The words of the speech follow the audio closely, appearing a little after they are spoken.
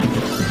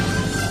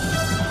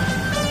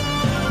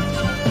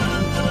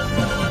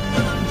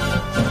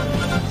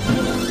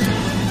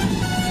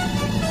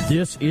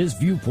This is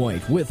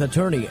Viewpoint with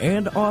attorney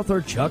and author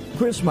Chuck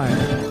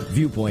Crismier.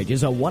 Viewpoint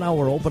is a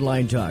 1-hour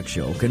open-line talk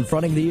show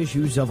confronting the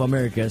issues of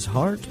America's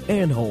heart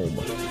and home.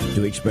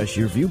 To express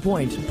your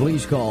viewpoint,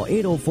 please call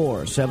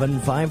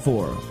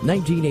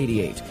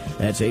 804-754-1988.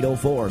 That's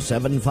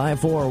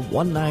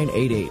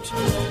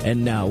 804-754-1988.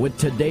 And now, with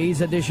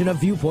today's edition of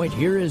Viewpoint,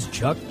 here is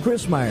Chuck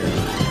Crismier.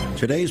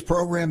 Today's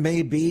program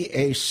may be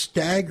a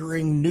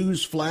staggering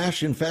news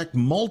flash, in fact,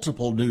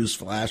 multiple news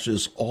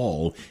flashes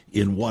all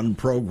in one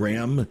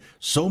program,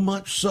 so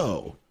much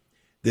so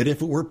that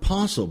if it were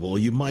possible,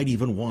 you might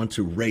even want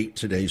to rate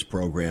today's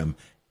program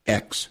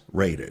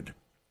X-rated.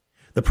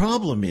 The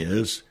problem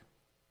is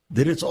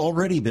that it's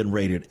already been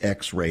rated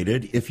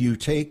X-rated if you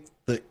take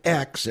the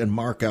X and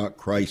mark out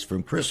Christ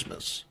from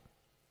Christmas.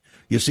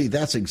 You see,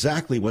 that's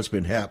exactly what's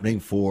been happening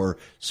for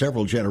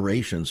several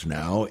generations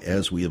now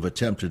as we have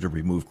attempted to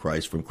remove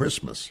Christ from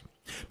Christmas.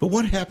 But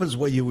what happens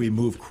when you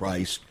remove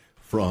Christ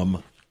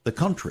from the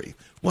country?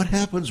 What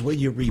happens when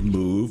you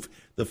remove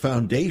the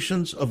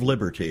foundations of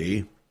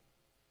liberty?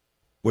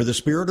 Where the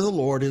Spirit of the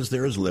Lord is,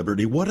 there is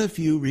liberty. What if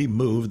you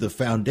remove the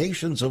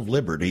foundations of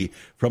liberty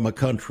from a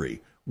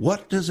country?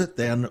 What does it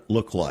then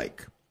look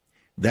like?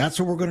 That's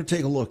what we're going to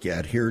take a look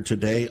at here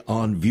today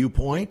on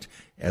Viewpoint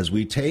as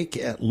we take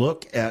a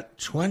look at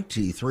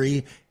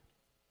the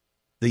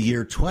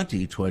year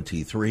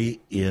 2023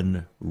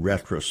 in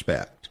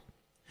retrospect.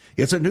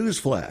 It's a news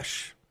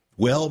flash.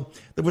 Well,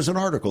 there was an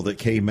article that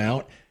came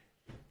out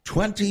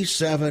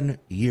 27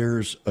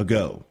 years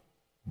ago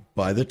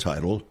by the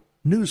title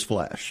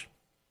Newsflash.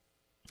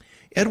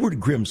 Edward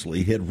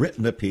Grimsley had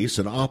written a piece,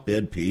 an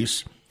op-ed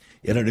piece,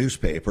 in a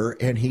newspaper,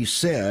 and he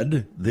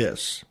said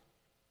this: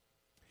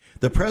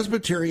 "The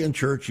Presbyterian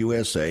Church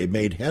USA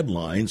made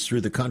headlines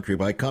through the country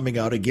by coming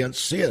out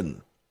against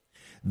sin.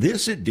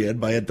 This it did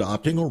by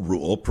adopting a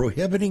rule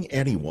prohibiting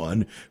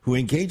anyone who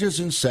engages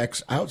in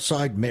sex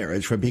outside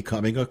marriage from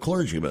becoming a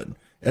clergyman,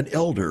 an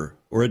elder,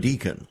 or a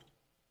deacon.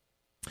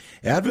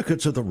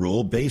 Advocates of the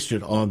rule based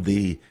it on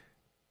the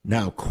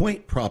now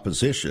quaint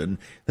proposition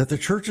that the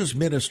church's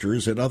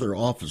ministers and other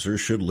officers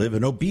should live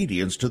in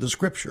obedience to the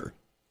Scripture.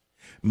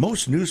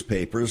 Most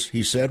newspapers,"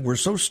 he said, "were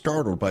so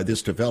startled by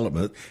this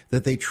development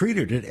that they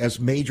treated it as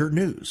major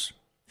news.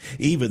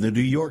 Even the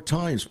New York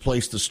Times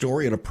placed the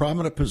story in a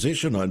prominent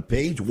position on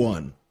page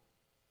 1.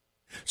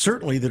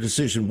 Certainly the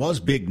decision was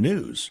big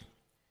news,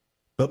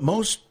 but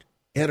most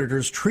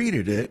editors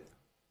treated it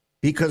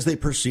because they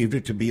perceived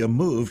it to be a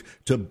move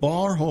to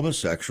bar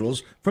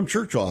homosexuals from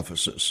church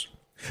offices.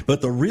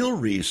 But the real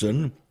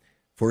reason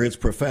for its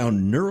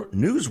profound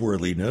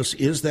newsworthiness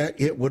is that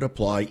it would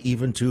apply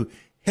even to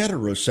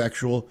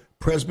heterosexual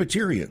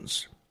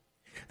Presbyterians.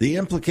 The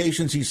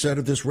implications," he said,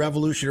 "of this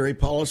revolutionary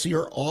policy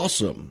are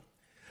awesome.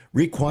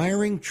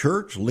 Requiring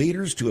church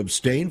leaders to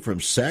abstain from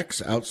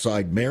sex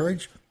outside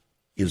marriage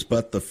is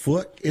but the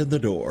foot in the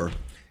door,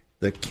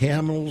 the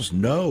camel's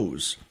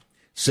nose,"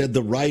 said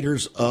the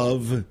writers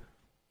of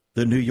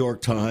the New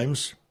York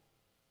Times.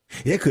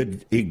 It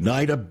could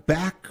ignite a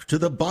back to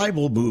the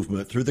Bible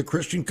movement through the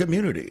Christian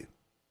community,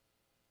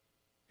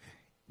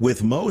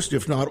 with most,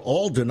 if not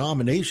all,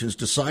 denominations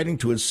deciding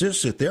to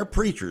insist that their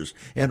preachers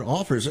and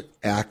authors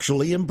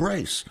actually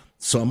embrace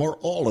some or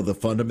all of the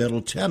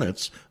fundamental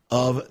tenets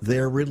of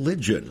their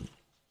religion.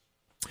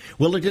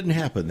 Well, it didn't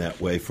happen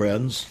that way,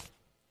 friends.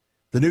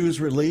 The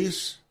news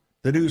release,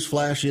 the news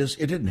flashes,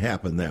 it didn't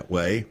happen that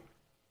way.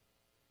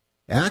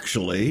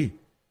 Actually,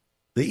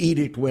 the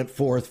edict went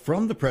forth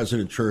from the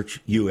Presbyterian Church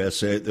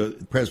USA,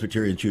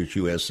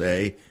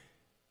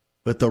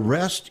 but the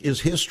rest is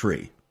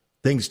history.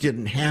 Things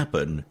didn't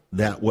happen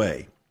that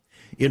way.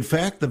 In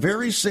fact, the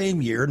very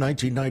same year,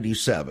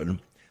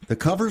 1997, the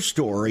cover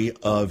story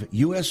of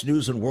U.S.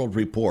 News and World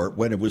Report,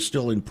 when it was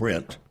still in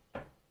print,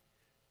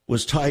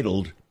 was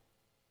titled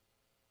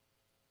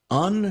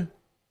Premarital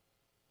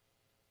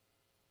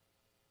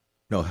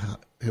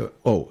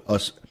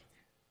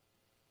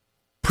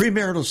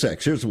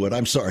Sex. Here's what,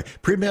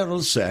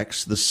 Premarital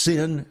Sex, the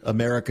Sin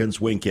Americans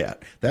Wink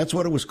At. That's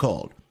what it was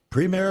called.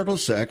 Premarital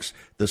Sex,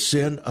 the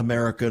Sin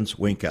Americans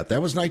Wink At.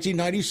 That was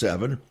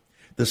 1997,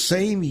 the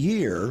same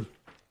year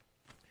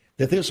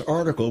that this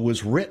article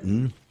was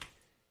written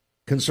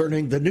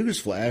concerning the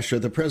newsflash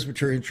of the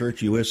Presbyterian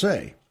Church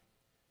USA.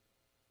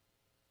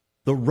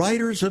 The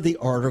writers of the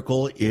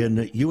article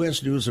in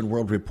U.S. News and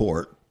World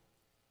Report,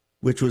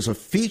 which was a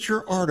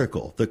feature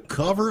article, the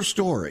cover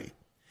story,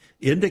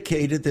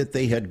 indicated that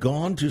they had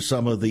gone to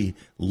some of the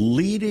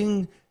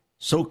leading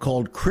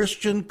so-called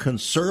Christian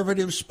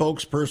conservative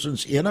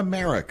spokespersons in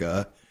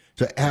America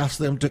to ask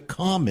them to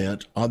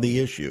comment on the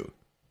issue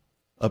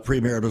of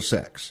premarital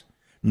sex.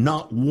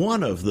 Not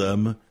one of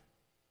them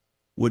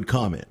would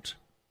comment.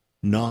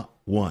 Not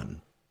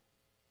one.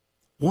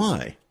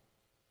 Why?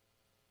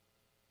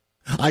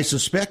 I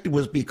suspect it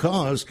was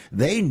because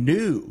they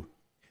knew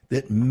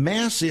that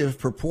massive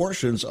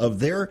proportions of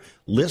their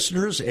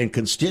listeners and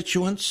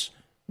constituents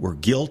were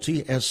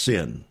guilty as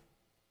sin.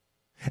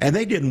 And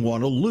they didn't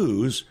want to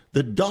lose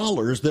the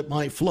dollars that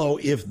might flow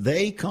if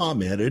they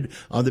commented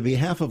on the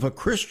behalf of a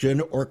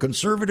Christian or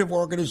conservative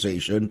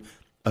organization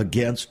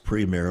against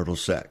premarital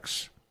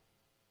sex.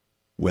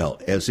 Well,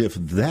 as if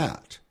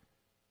that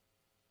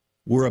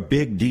were a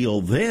big deal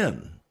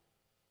then,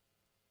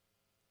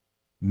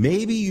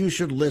 maybe you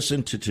should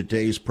listen to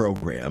today's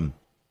program,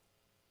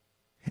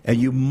 and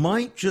you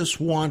might just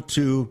want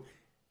to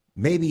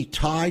maybe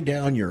tie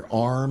down your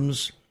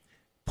arms,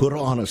 put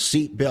on a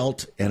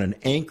seatbelt and an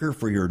anchor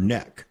for your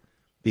neck,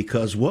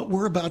 because what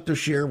we're about to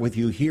share with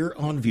you here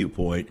on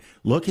Viewpoint,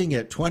 looking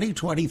at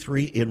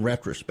 2023 in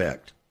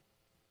retrospect,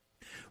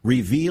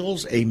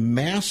 reveals a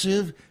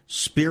massive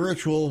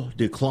spiritual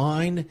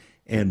decline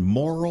and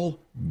moral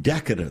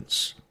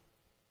decadence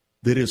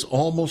that is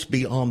almost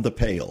beyond the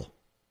pale.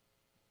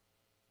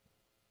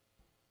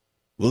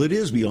 Well, it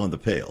is beyond the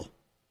pale.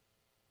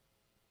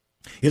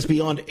 It's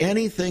beyond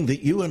anything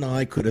that you and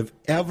I could have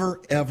ever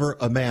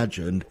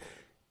imagined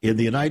in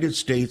the United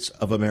States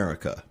of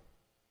America,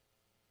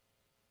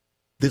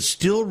 that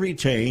still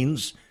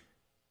retains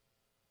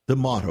the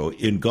motto,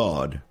 "In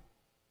God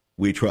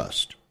we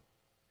trust."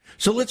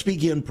 So let's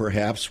begin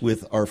perhaps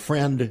with our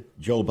friend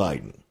Joe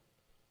Biden,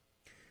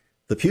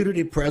 the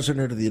putative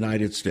president of the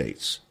United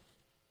States.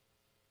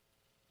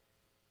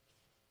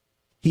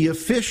 He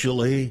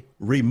officially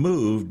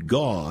removed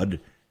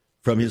God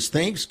from his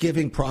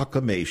Thanksgiving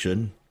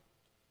proclamation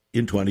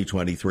in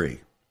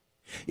 2023.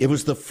 It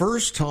was the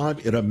first time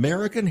in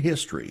American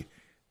history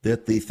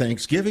that the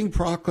Thanksgiving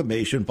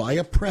proclamation by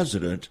a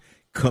president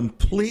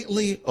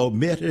completely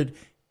omitted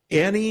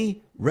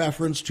any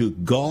reference to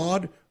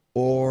God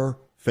or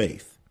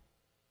faith.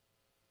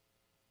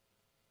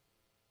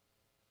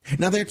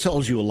 Now that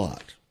tells you a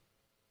lot.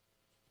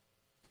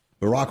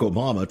 Barack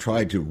Obama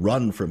tried to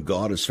run from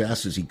God as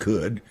fast as he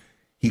could.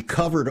 He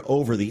covered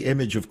over the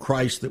image of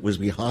Christ that was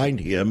behind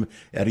him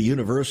at a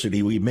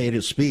university. We made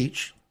a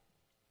speech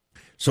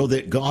so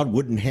that God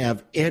wouldn't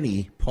have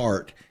any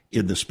part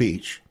in the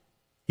speech.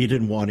 He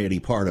didn't want any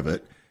part of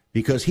it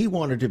because he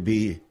wanted to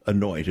be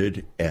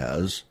anointed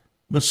as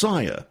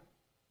Messiah.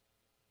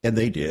 And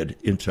they did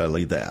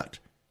entirely that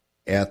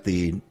at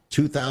the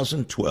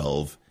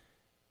 2012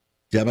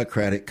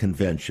 Democratic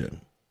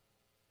Convention.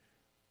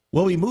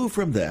 Well, we move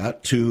from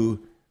that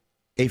to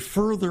a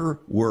further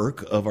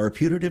work of our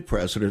putative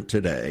president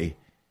today,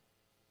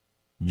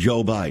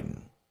 Joe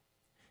Biden.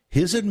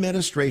 His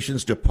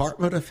administration's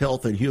Department of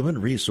Health and Human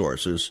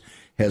Resources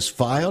has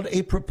filed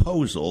a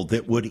proposal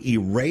that would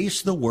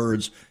erase the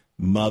words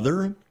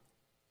mother,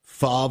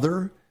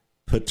 father,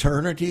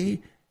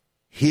 paternity,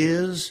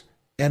 his,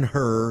 and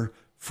her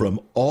from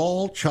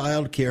all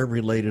child care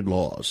related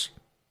laws.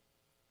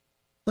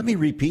 Let me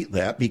repeat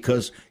that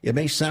because it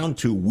may sound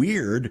too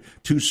weird,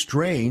 too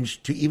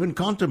strange to even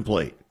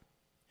contemplate.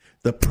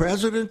 The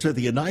President of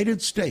the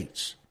United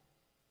States,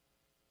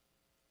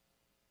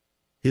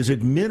 he's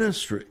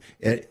administering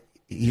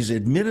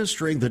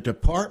the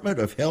Department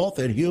of Health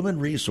and Human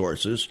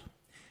Resources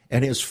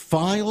and has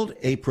filed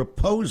a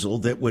proposal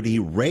that would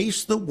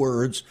erase the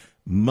words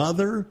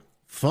mother,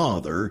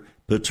 father,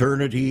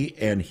 paternity,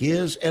 and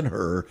his and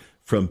her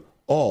from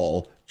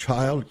all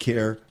child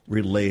care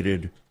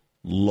related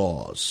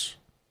laws.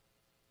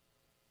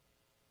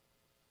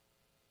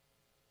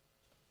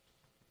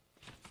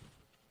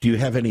 Do you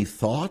have any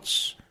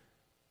thoughts?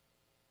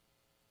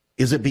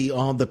 Is it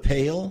beyond the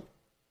pale?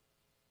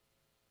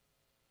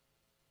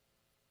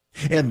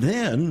 And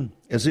then,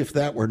 as if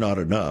that were not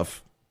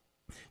enough,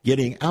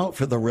 getting out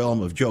for the realm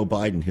of Joe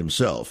Biden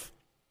himself,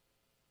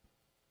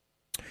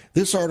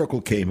 this article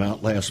came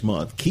out last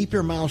month. Keep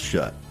your mouth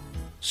shut.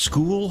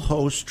 School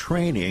host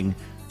training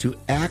to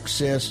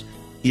access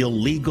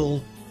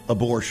illegal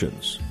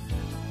abortions.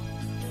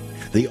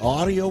 The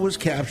audio was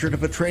captured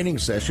of a training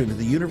session at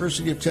the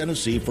University of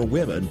Tennessee for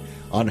women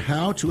on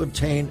how to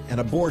obtain an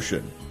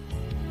abortion.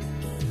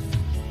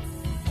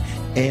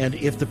 And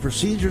if the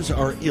procedures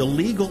are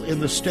illegal in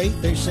the state,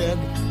 they said,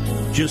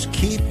 just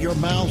keep your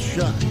mouth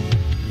shut.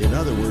 In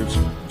other words,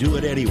 do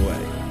it anyway.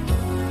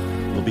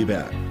 We'll be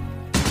back.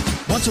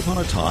 Once upon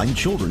a time,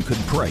 children could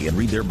pray and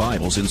read their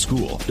Bibles in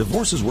school.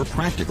 Divorces were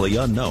practically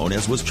unknown,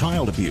 as was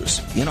child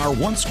abuse. In our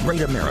once great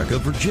America,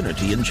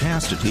 virginity and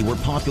chastity were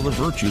popular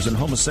virtues and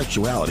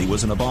homosexuality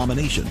was an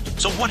abomination.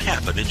 So what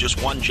happened in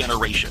just one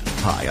generation?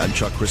 Hi, I'm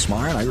Chuck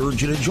Chrismire, and I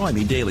urge you to join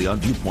me daily on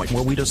Viewpoint,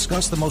 where we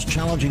discuss the most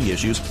challenging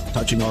issues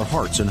touching our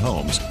hearts and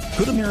homes.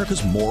 Could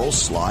America's moral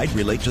slide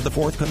relate to the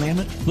Fourth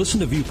Commandment? Listen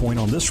to Viewpoint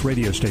on this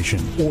radio station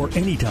or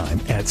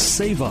anytime at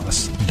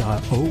saveus.org.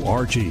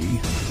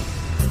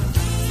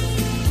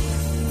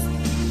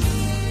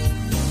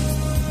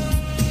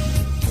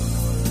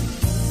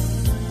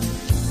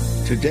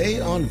 Today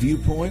on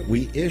Viewpoint,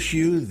 we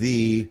issue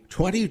the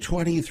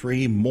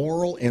 2023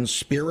 Moral and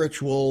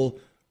Spiritual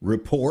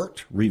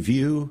Report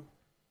Review,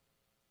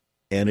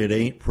 and it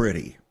ain't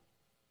pretty.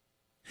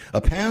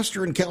 A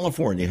pastor in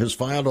California has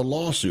filed a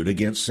lawsuit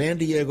against San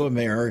Diego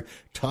Mayor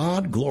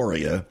Todd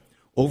Gloria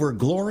over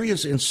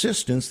Gloria's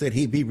insistence that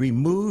he be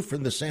removed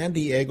from the San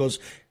Diego's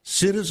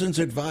Citizens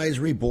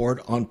Advisory Board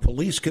on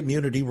Police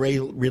Community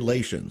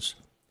Relations.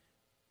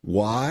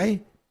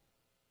 Why?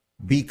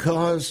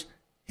 Because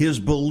his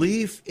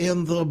belief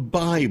in the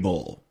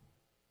Bible.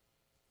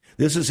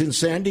 This is in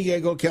San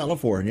Diego,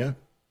 California.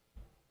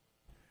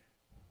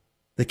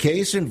 The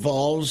case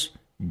involves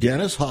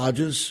Dennis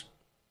Hodges.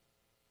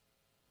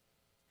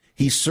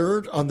 He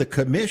served on the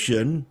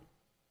Commission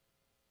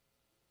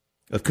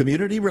of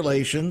Community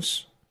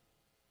Relations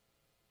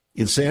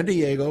in San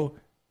Diego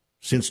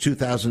since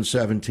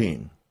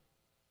 2017.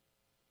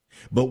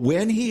 But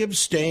when he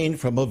abstained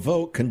from a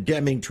vote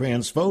condemning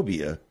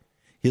transphobia,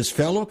 his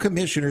fellow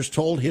commissioners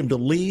told him to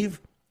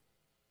leave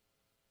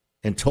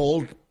and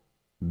told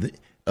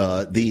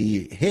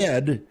the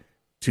head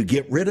to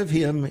get rid of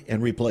him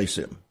and replace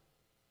him.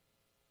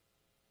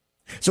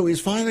 So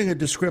he's filing a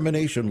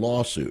discrimination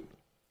lawsuit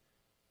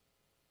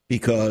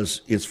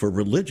because it's for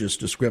religious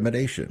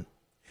discrimination.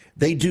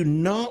 They do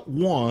not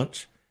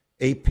want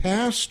a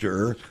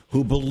pastor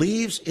who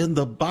believes in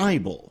the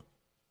Bible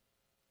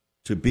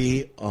to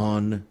be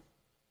on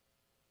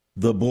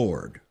the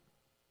board.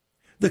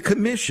 The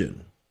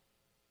commission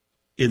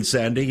in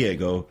San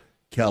Diego,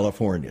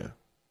 California.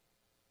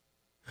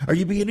 Are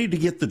you beginning to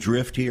get the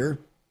drift here?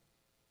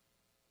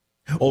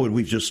 Oh, and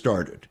we've just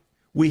started.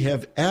 We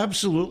have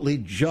absolutely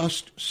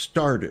just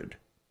started,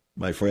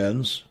 my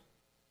friends.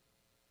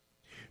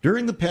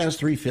 During the past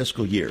 3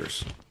 fiscal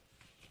years,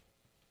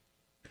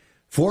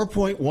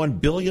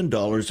 $4.1 billion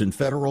in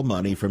federal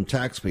money from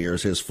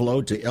taxpayers has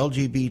flowed to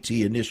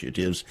LGBT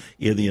initiatives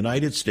in the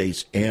United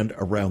States and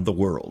around the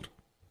world.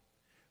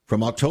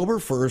 From October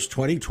 1st,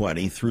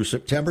 2020 through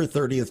September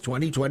 30th,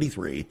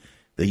 2023,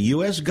 the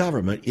U.S.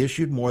 government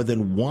issued more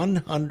than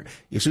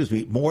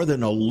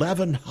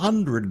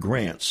 1,100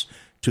 grants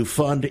to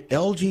fund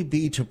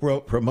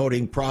LGBT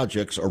promoting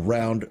projects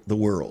around the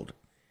world.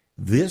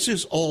 This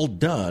is all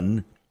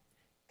done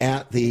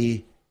at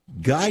the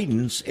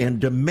guidance and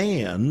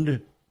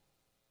demand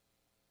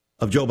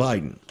of Joe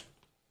Biden.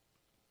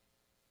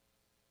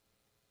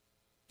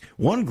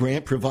 One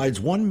grant provides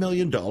 $1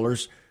 million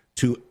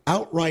to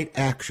Outright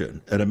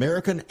Action, an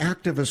American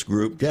activist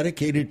group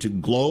dedicated to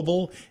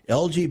global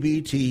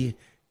LGBT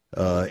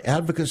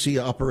advocacy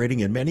operating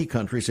in many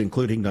countries,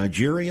 including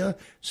Nigeria,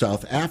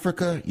 South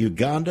Africa,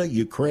 Uganda,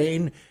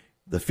 Ukraine,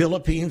 the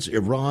Philippines,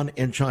 Iran,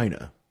 and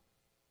China.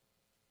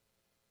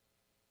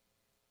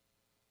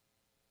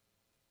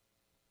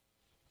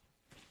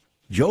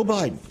 Joe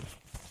Biden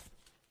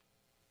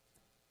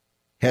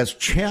has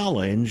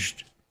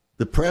challenged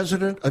the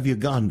president of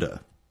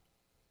Uganda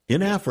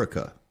in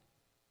Africa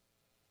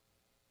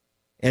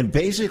and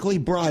basically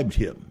bribed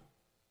him.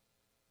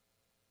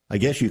 I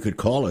guess you could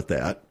call it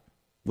that,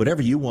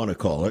 whatever you want to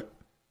call it.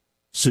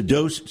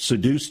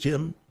 Seduced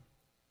him.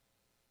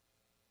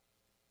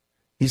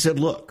 He said,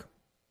 look,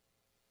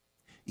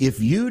 if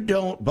you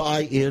don't buy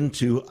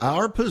into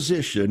our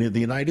position in the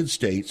United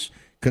States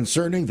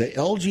concerning the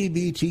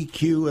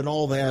LGBTQ and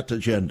all that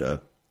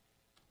agenda,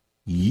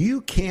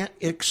 you can't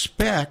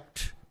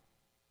expect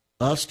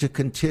us to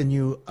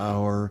continue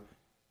our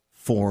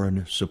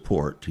foreign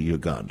support to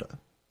Uganda.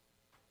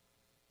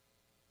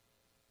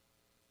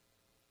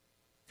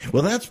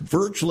 Well, that's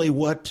virtually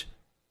what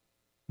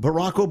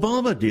Barack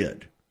Obama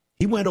did.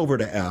 He went over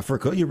to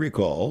Africa, you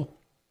recall,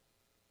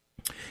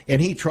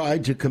 and he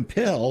tried to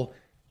compel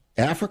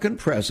African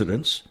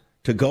presidents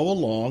to go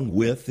along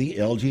with the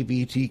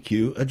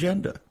LGBTQ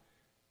agenda.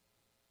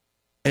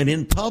 And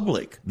in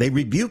public, they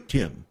rebuked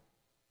him.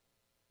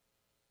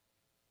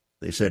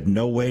 They said,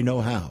 no way,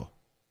 no how.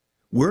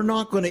 We're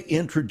not going to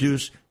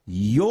introduce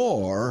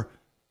your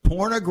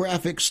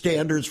pornographic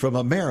standards from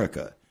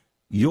America,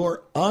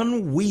 your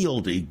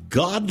unwieldy,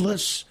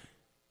 godless,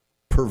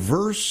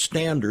 perverse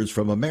standards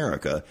from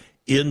America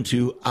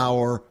into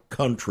our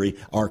country,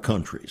 our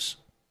countries.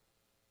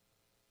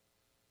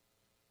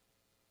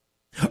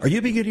 Are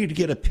you beginning to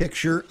get a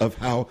picture of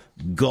how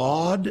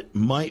God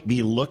might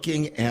be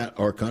looking at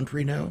our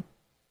country now?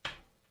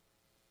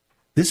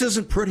 This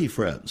isn't pretty,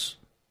 friends.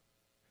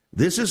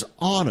 This is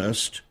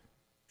honest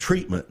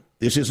treatment.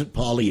 This isn't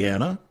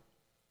Pollyanna.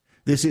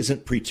 This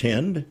isn't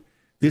pretend.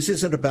 This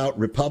isn't about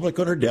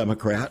Republican or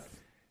Democrat.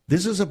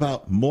 This is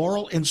about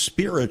moral and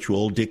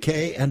spiritual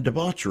decay and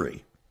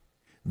debauchery.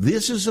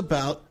 This is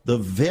about the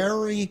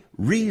very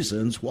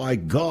reasons why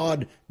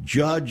God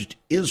judged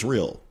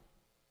Israel.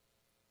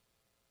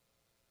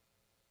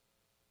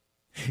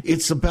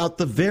 It's about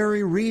the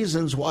very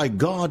reasons why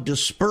God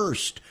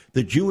dispersed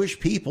the Jewish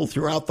people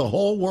throughout the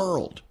whole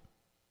world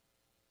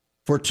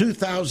for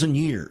 2,000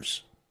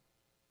 years.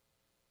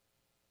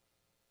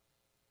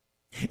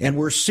 And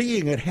we're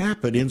seeing it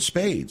happen in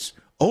spades,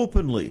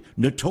 openly,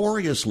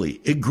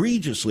 notoriously,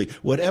 egregiously,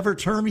 whatever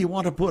term you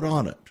want to put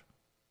on it,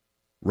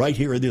 right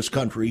here in this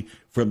country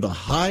from the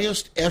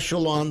highest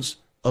echelons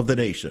of the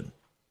nation.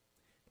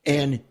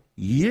 And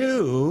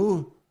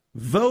you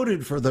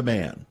voted for the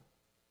man.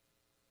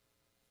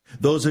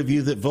 Those of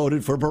you that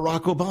voted for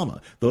Barack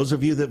Obama, those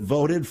of you that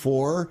voted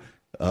for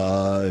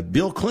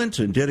Bill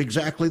Clinton did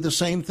exactly the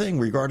same thing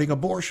regarding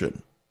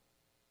abortion.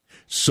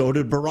 So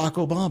did Barack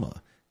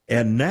Obama.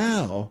 And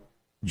now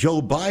Joe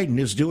Biden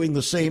is doing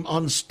the same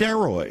on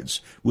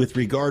steroids with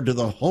regard to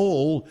the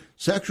whole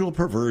sexual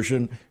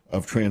perversion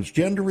of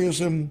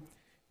transgenderism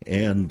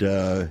and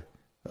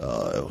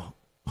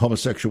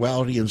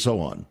homosexuality and so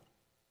on.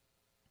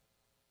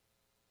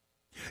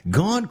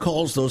 God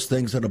calls those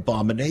things an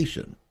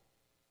abomination.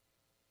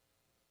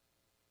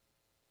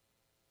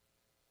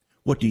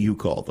 What do you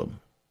call them?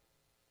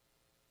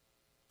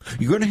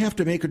 You're going to have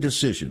to make a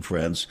decision,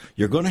 friends.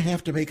 You're going to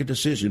have to make a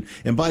decision.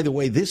 And by the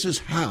way, this is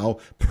how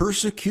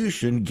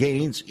persecution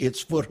gains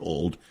its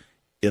foothold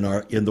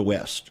in the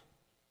West.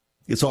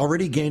 It's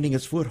already gaining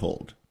its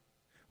foothold.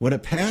 When a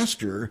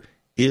pastor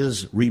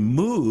is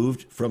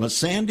removed from a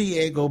San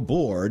Diego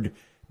board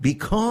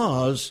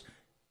because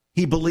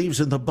he believes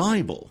in the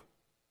Bible,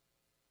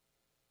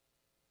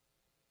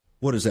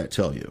 what does that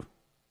tell you?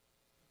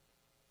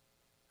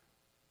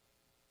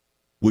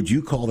 Would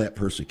you call that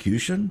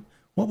persecution?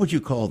 What would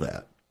you call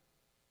that?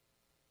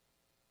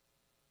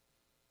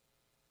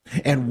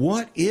 And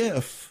what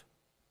if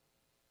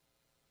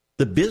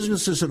the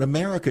businesses in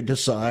America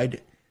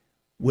decide,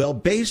 well,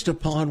 based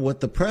upon what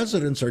the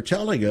presidents are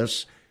telling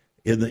us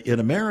in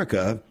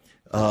America,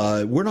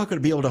 we're not going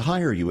to be able to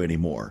hire you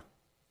anymore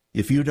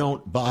if you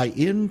don't buy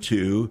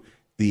into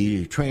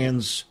the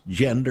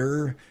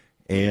transgender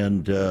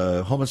and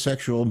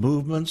homosexual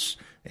movements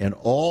and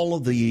all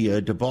of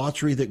the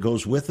debauchery that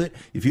goes with it.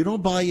 If you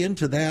don't buy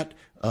into that,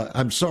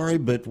 I'm sorry,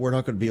 but we're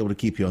not going to be able to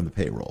keep you on the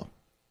payroll.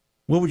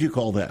 What would you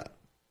call that?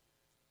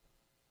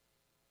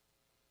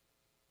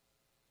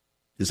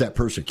 Is that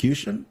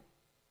persecution?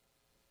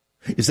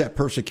 Is that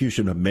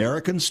persecution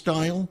American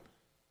style?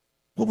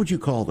 What would you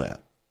call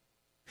that?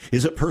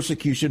 Is it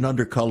persecution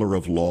under color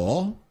of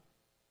law?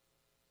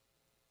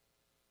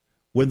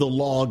 When the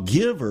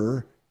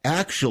lawgiver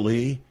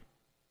actually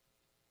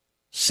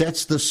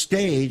sets the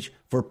stage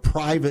for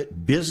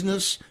private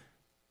business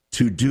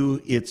to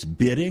do its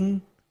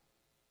bidding,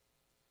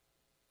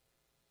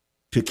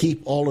 to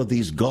keep all of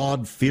these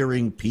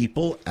God-fearing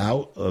people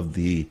out of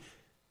the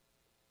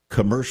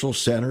commercial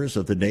centers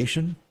of the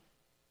nation?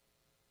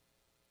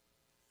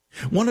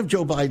 One of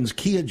Joe Biden's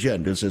key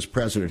agendas as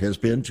president has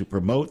been to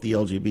promote the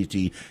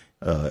LGBT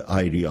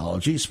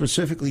ideology,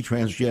 specifically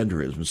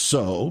transgenderism.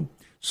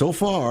 So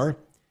far,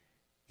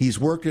 he's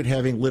worked at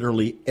having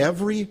literally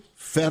every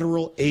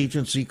federal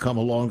agency come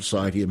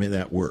alongside him in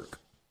that work.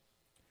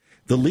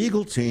 The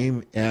legal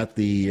team at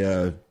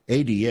the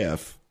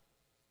ADF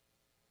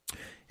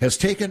has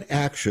taken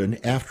action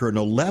after an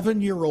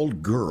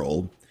 11-year-old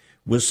girl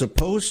was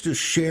supposed to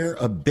share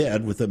a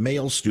bed with a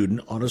male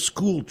student on a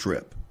school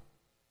trip.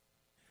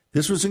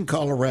 This was in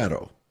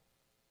Colorado.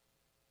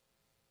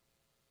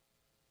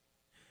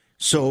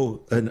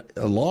 So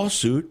a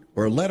lawsuit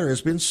or a letter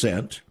has been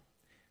sent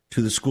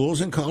to the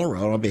schools in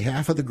Colorado on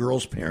behalf of the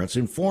girl's parents,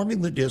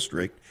 informing the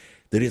district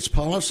that its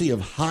policy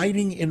of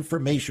hiding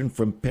information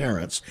from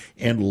parents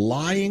and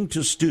lying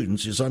to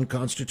students is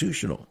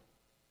unconstitutional.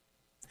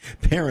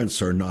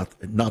 Parents are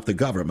not the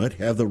government,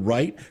 have the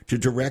right to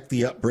direct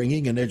the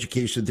upbringing and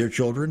education of their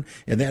children,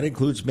 and that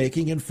includes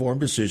making informed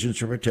decisions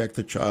to protect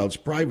the child's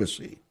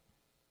privacy.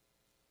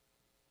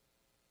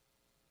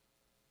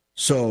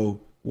 So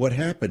what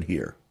happened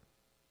here?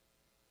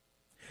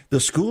 The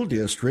school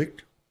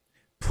district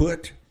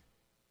put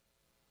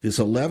this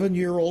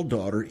 11-year-old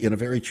daughter in a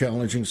very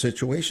challenging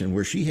situation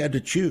where she had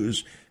to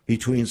choose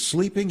between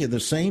sleeping in the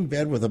same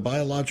bed with a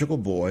biological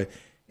boy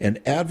and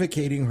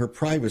advocating her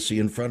privacy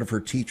in front of her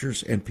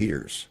teachers and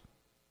peers.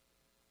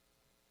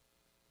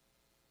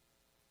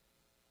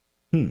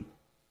 I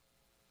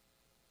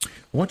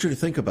want you to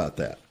think about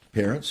that,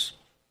 parents.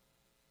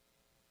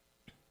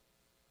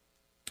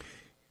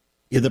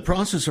 In the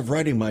process of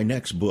writing my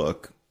next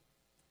book,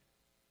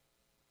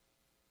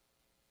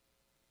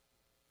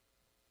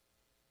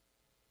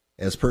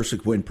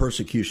 when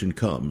persecution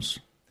comes,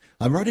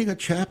 I'm writing a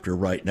chapter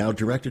right now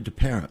directed to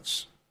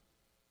parents.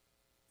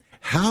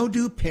 How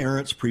do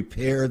parents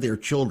prepare their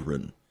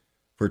children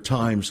for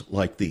times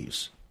like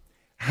these?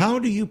 How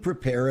do you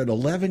prepare an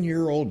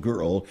 11-year-old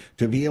girl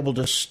to be able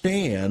to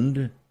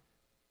stand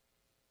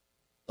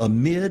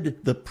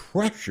amid the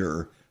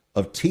pressure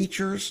of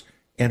teachers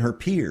and her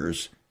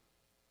peers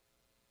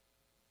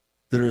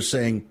that are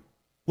saying,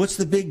 what's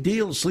the big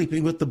deal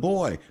sleeping with the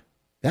boy?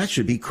 That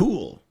should be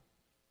cool.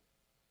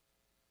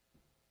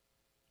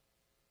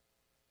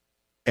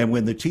 And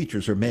when the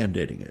teachers are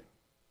mandating it,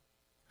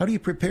 how do you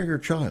prepare your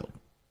child?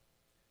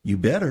 You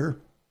better.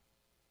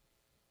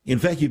 In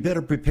fact, you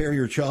better prepare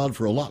your child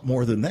for a lot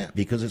more than that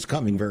because it's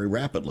coming very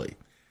rapidly.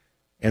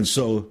 And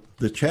so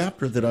the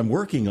chapter that I'm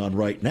working on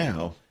right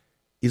now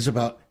is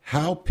about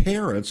how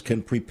parents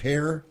can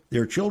prepare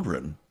their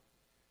children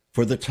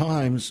for the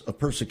times of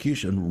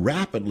persecution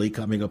rapidly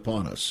coming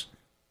upon us.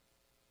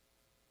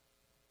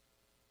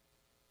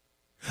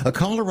 A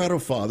Colorado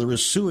father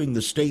is suing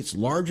the state's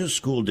largest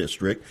school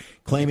district,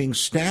 claiming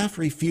staff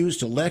refused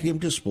to let him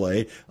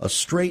display a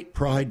straight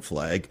pride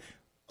flag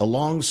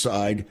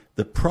alongside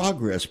the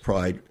Progress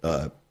pride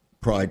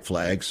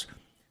flags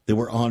that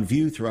were on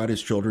view throughout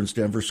his children's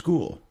Denver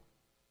school.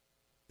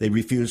 They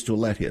refused to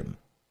let him.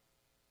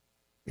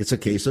 It's a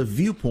case of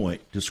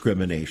viewpoint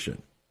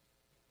discrimination.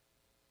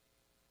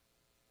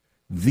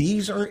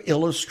 These are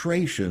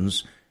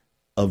illustrations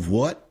of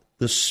what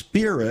the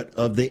spirit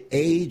of the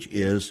age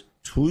is,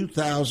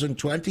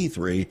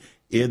 2023,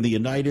 in the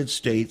United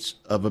States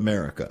of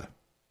America.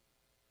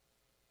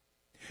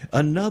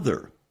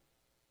 Another,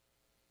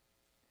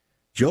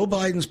 Joe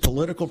Biden's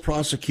political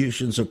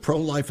prosecutions of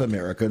pro-life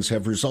Americans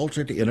have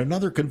resulted in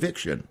another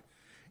conviction.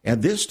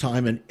 And this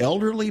time, an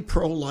elderly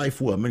pro-life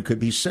woman could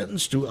be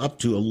sentenced to up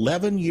to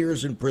 11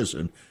 years in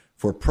prison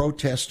for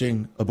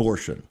protesting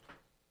abortion.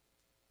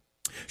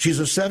 She's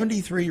a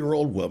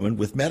 73-year-old woman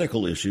with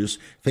medical issues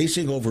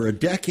facing over a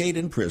decade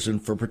in prison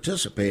for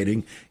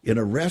participating in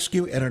a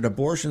rescue and an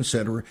abortion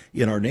center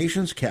in our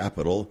nation's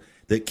capital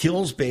that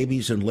kills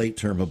babies in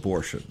late-term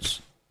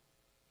abortions.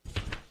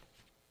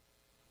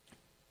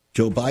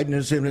 Joe Biden and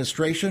his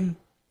administration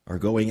are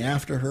going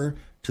after her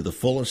to the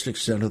fullest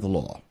extent of the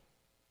law.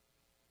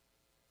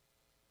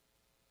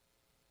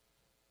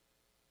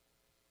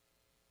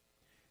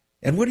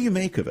 And what do you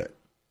make of it?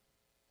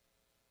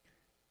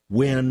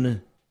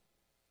 When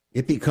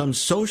it becomes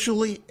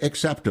socially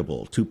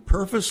acceptable to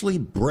purposely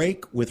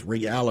break with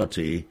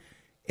reality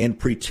and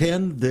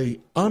pretend the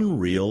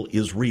unreal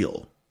is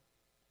real,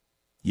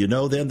 you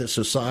know then that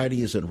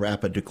society is in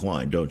rapid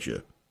decline, don't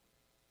you?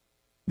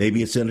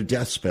 Maybe it's in a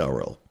death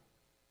spiral.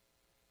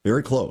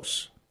 Very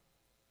close.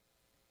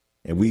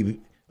 And we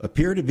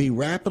appear to be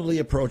rapidly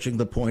approaching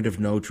the point of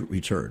no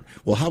return.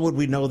 Well, how would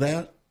we know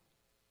that?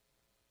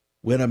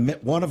 When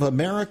one of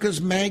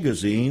America's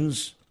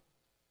magazines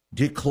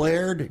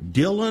declared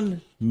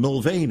Dylan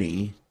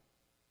Mulvaney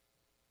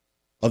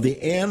of the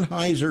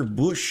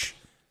Anheuser-Busch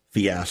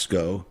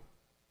fiasco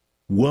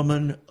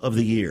Woman of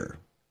the Year.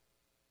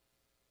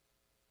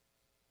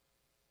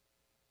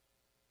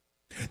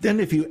 Then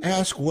if you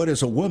ask what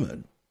is a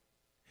woman,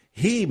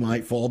 he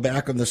might fall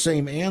back on the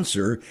same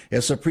answer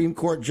as Supreme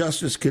Court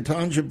Justice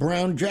Ketanji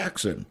Brown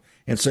Jackson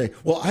and say,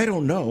 well, I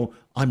don't know,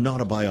 I'm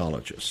not a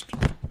biologist.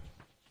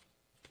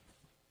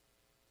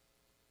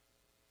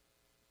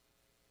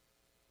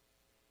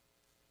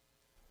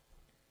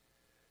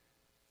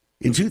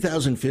 In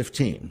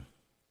 2015,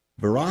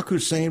 Barack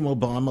Hussein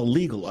Obama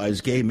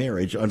legalized gay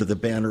marriage under the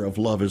banner of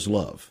Love is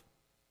Love.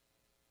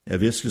 Now,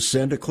 this could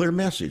send a clear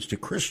message to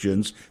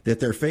Christians that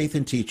their faith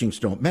and teachings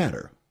don't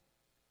matter.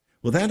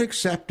 Well, that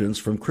acceptance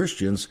from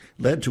Christians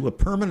led to a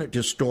permanent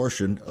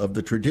distortion of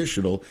the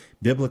traditional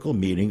biblical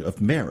meaning of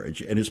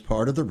marriage and is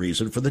part of the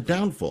reason for the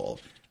downfall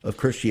of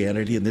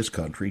Christianity in this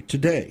country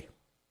today.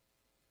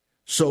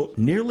 So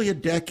nearly a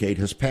decade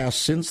has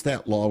passed since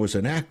that law was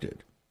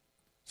enacted.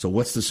 So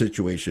what's the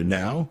situation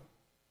now?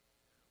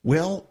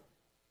 Well,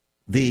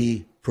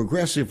 the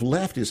progressive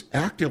left is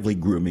actively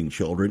grooming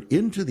children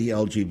into the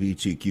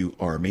LGBTQ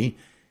army,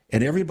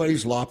 and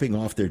everybody's lopping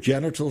off their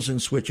genitals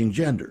and switching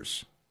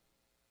genders.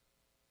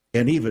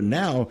 And even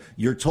now,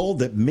 you're told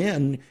that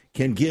men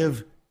can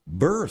give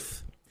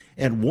birth.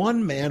 And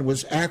one man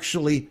was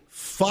actually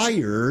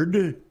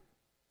fired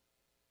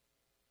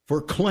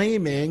for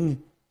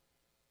claiming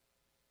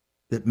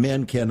that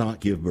men cannot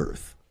give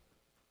birth.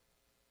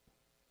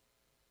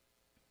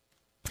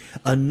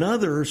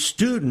 Another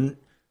student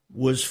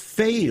was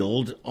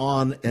failed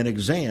on an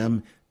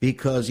exam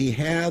because he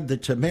had the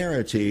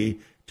temerity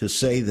to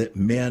say that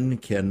men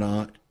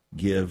cannot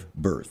give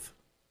birth.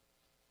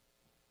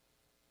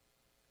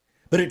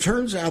 But it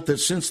turns out that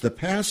since the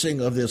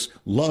passing of this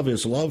Love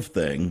is Love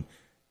thing,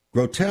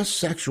 grotesque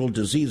sexual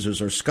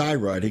diseases are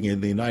skyrocketing in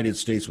the United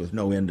States with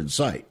no end in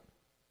sight.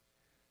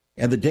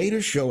 And the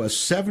data show a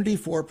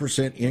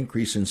 74%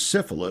 increase in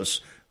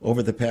syphilis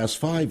over the past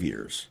 5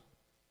 years,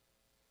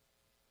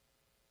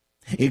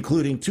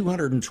 including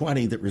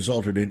 220 that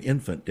resulted in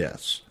infant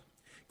deaths.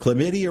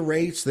 Chlamydia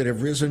rates that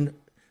have risen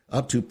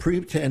up to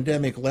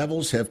pre-pandemic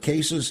levels have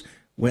cases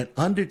went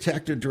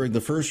undetected during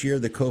the first year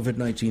of the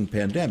COVID-19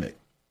 pandemic.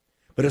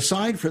 But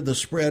aside from the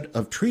spread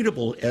of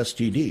treatable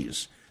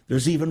STDs,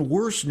 there's even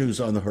worse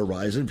news on the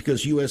horizon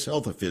because U.S.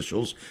 health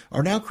officials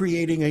are now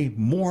creating a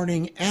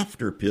morning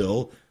after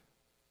pill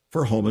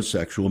for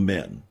homosexual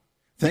men,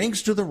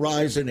 thanks to the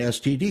rise in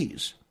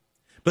STDs.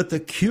 But the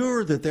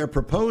cure that they're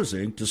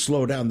proposing to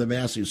slow down the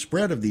massive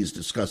spread of these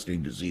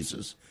disgusting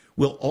diseases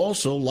will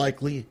also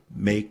likely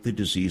make the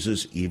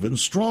diseases even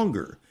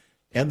stronger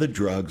and the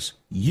drugs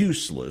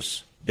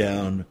useless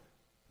down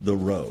the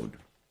road.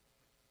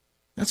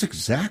 That's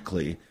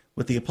exactly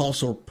what the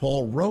Apostle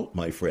Paul wrote,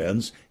 my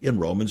friends, in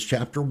Romans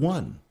chapter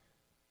 1.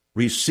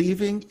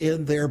 Receiving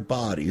in their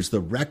bodies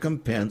the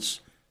recompense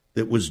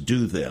that was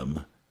due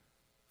them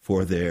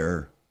for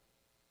their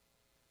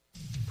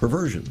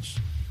perversions.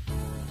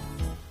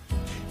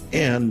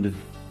 And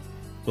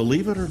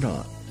believe it or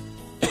not,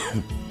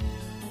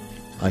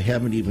 I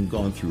haven't even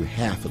gone through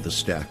half of the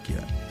stack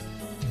yet.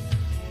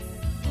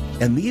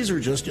 And these are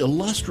just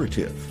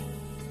illustrative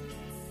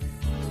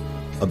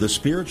of the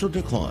spiritual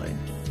decline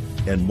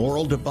and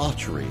moral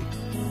debauchery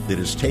that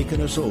has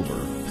taken us over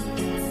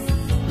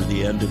through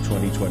the end of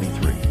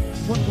 2023.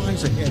 What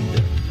lies ahead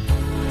then?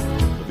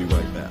 We'll be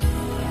right back.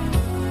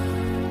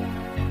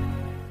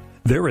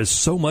 There is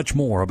so much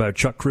more about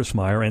Chuck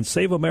Crismier and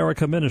Save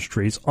America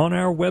Ministries on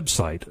our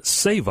website,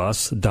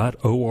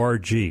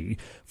 saveus.org.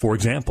 For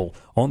example,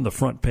 on the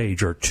front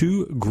page are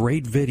two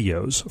great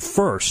videos.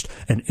 First,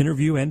 an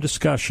interview and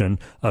discussion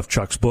of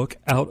Chuck's book,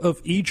 Out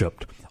of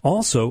Egypt.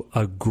 Also,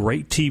 a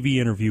great TV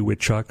interview with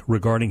Chuck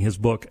regarding his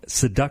book,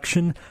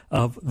 Seduction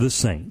of the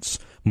Saints.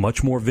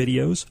 Much more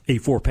videos, a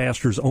For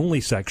Pastors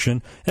Only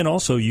section, and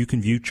also you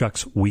can view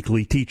Chuck's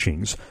weekly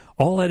teachings,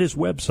 all at his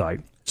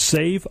website,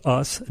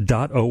 saveus.org.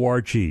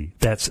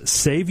 That's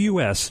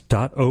saveus.org.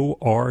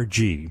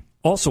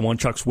 Also on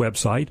Chuck's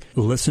website,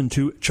 listen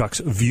to Chuck's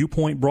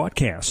Viewpoint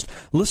broadcast.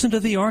 Listen to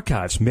the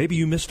archives. Maybe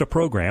you missed a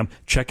program.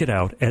 Check it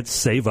out at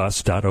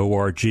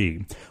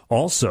saveus.org.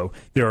 Also,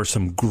 there are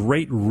some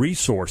great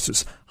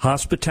resources,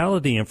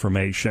 hospitality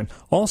information,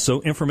 also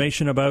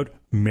information about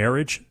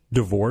marriage,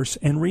 divorce,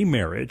 and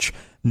remarriage,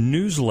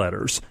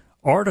 newsletters,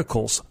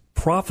 articles,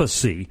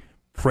 prophecy,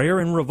 prayer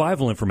and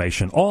revival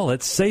information, all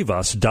at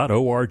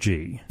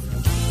saveus.org.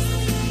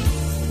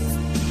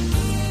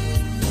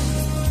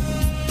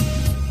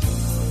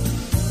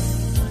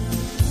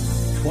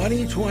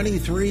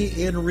 2023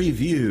 in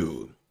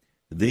review.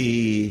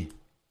 The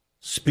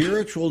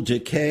spiritual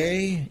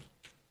decay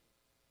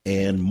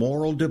and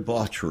moral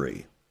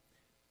debauchery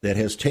that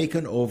has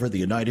taken over the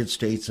United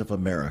States of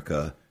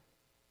America,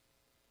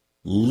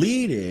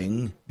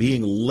 being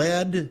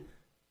led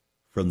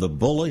from the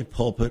bully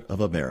pulpit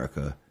of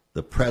America,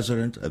 the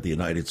President of the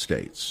United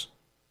States.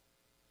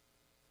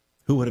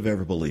 Who would have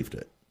ever believed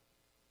it?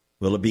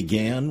 Well, it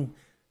began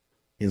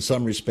in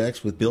some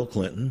respects with Bill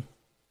Clinton.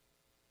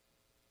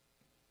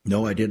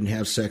 No, I didn't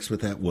have sex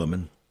with that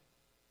woman.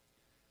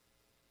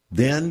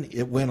 Then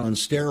it went on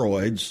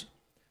steroids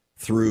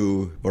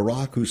through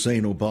Barack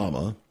Hussein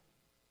Obama,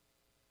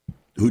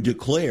 who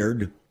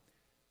declared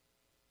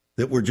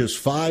that we're just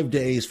 5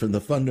 days from the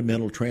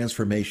fundamental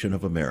transformation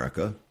of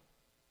America,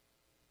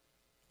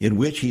 in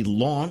which he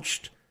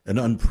launched an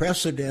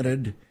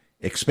unprecedented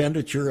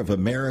expenditure of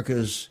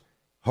America's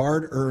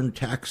hard-earned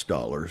tax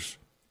dollars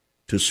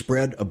to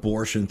spread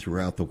abortion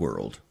throughout the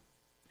world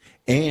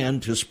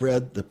and to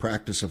spread the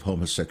practice of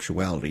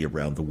homosexuality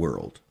around the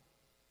world.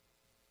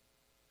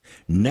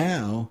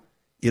 Now,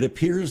 it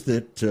appears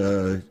that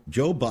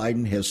Joe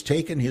Biden has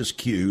taken his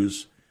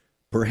cues,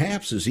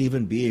 perhaps is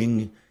even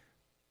being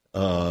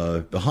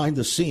behind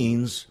the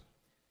scenes,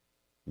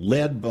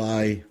 led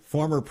by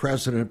former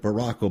President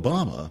Barack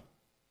Obama,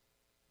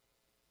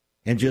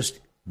 and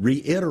just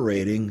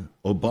reiterating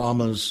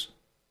Obama's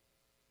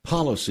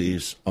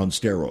policies on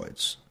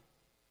steroids.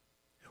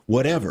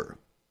 Whatever,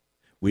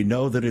 we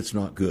know that it's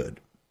not good.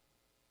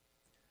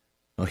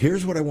 Now,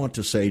 here's what I want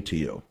to say to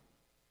you.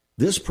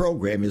 This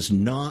program is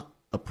not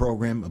a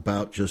program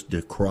about just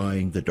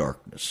decrying the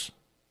darkness.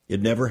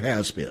 It never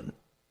has been.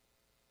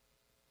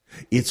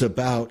 It's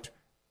about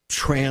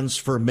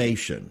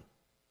transformation.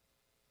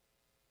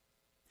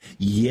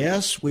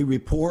 Yes, we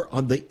report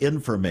on the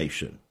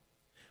information,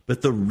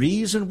 but the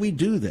reason we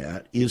do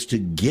that is to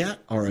get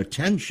our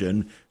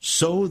attention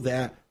so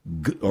that,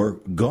 or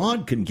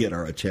God can get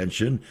our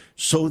attention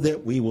so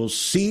that we will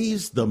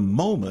seize the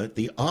moment,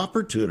 the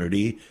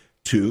opportunity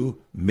to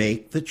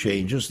make the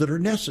changes that are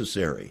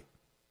necessary.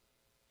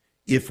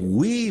 If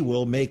we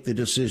will make the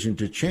decision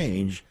to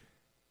change,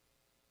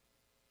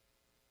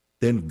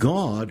 then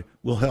God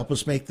will help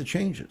us make the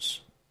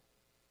changes.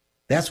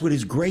 That's what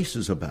His grace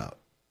is about,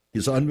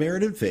 His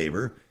unmerited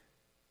favor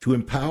to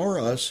empower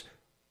us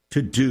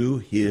to do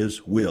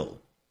His will.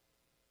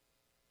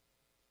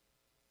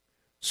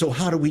 So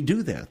how do we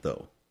do that,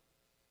 though?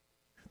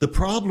 The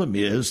problem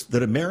is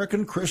that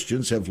American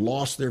Christians have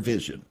lost their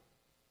vision.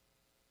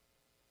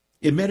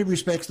 In many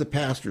respects, the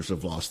pastors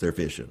have lost their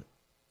vision.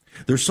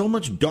 There's so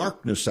much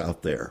darkness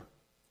out there,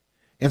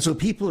 and so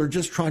people are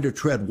just trying to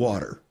tread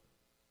water.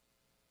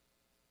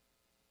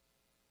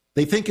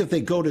 They think if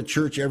they go to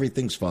church,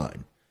 everything's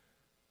fine.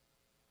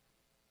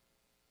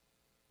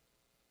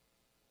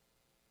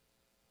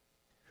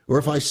 Or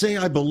if I say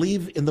I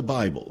believe in the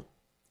Bible,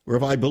 or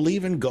if I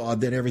believe in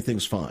God, then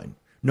everything's fine.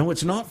 No,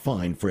 it's not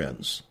fine,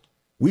 friends.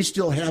 We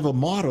still have a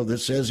motto that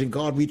says, in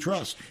God we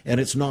trust,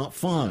 and it's not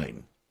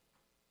fine.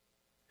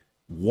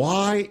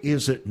 Why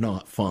is it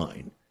not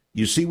fine?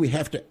 You see, we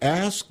have to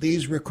ask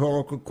these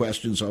rhetorical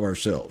questions of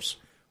ourselves.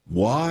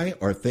 Why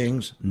are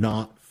things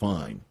not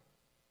fine?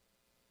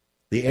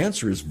 The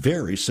answer is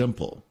very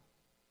simple.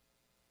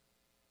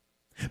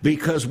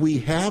 Because we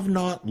have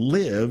not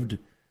lived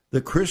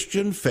the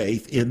Christian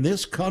faith in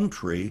this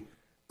country.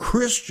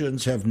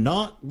 Christians have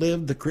not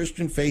lived the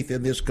Christian faith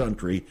in this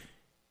country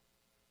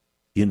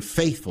in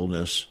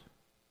faithfulness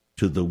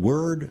to the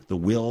word, the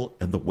will,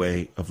 and the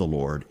way of the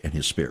Lord and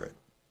His Spirit.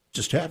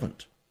 Just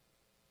haven't.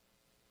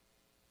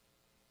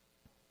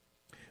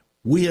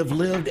 We have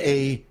lived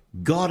a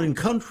God and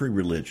country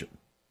religion,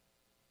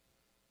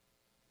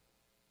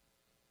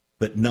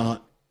 but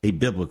not a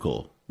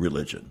biblical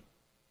religion.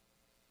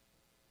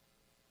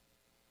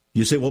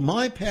 You say, well,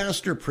 my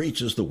pastor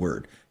preaches the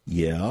word.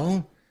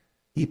 Yeah,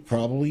 he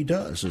probably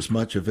does, as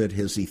much of it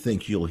as he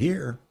thinks you'll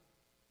hear.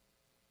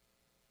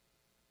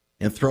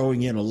 And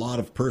throwing in a lot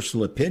of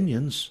personal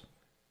opinions.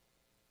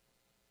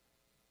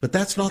 But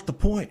that's not the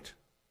point.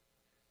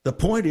 The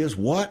point is,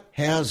 what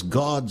has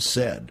God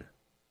said?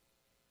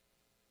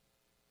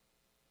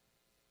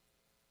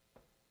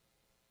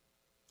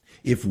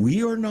 If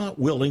we are not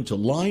willing to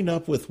line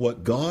up with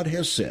what God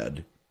has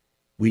said,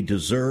 we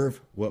deserve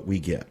what we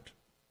get.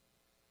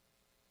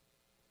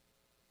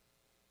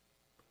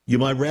 You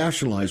might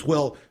rationalize,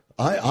 well,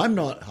 I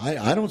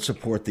don't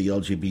support the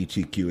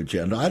LGBTQ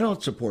agenda. I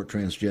don't support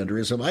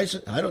transgenderism.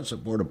 I don't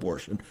support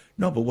abortion.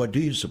 No, but what do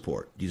you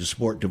support? Do you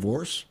support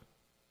divorce?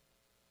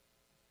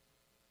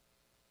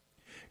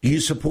 Do you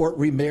support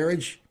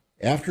remarriage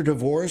after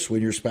divorce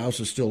when your spouse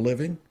is still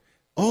living?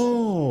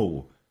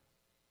 Oh,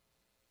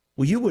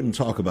 well, you wouldn't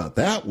talk about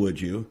that,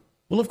 would you?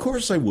 Well, of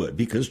course I would,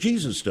 because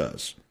Jesus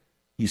does.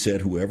 He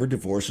said, whoever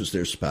divorces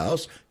their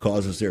spouse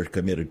causes them to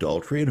commit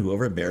adultery, and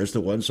whoever marries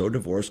the one so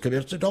divorced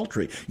commits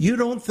adultery. You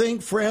don't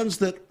think, friends,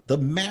 that the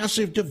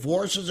massive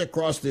divorces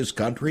across this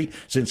country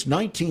since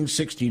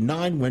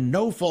 1969, when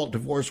no-fault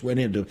divorce went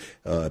into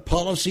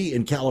policy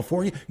in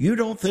California, you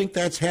don't think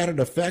that's had an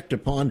effect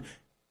upon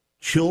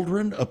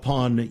children,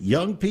 upon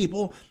young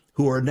people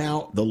who are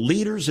now the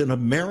leaders in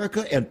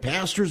America and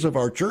pastors of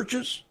our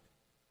churches?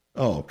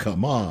 Oh,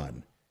 come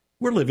on.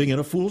 We're living in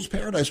a fool's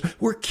paradise.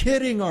 We're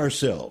kidding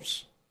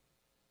ourselves.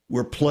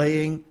 We're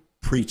playing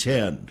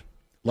pretend.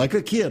 Like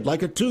a kid,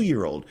 like a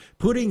 2-year-old,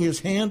 putting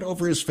his hand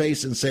over his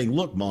face and saying,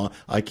 look, Ma,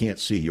 I can't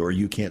see you, or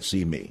you can't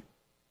see me.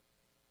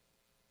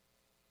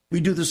 We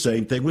do the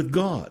same thing with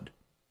God.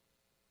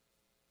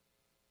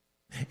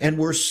 And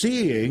we're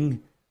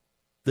seeing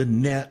the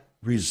net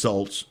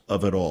results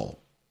of it all.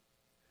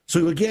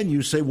 So again,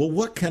 you say, well,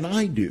 what can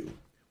I do?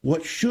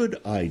 What should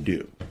I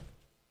do?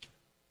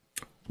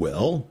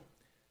 Well,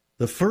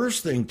 the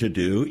first thing to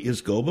do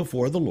is go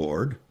before the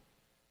Lord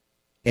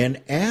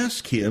and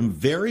ask him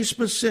very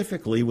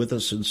specifically with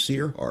a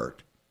sincere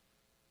heart,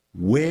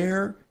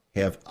 where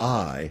have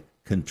I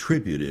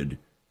contributed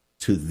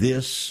to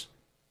this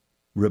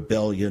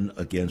rebellion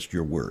against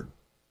your word?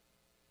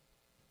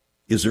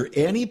 Is there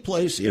any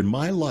place in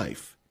my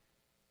life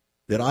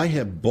that I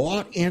have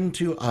bought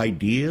into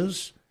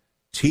ideas,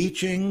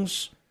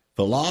 teachings,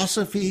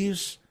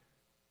 philosophies,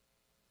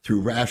 through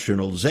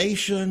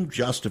rationalization,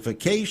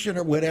 justification,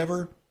 or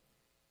whatever,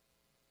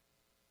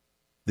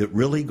 that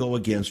really go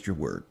against your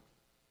word?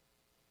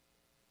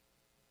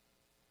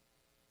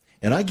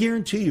 And I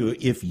guarantee you,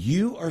 if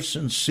you are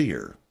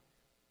sincere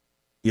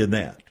in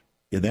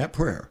that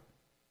prayer,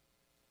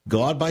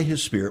 God by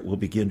his Spirit will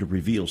begin to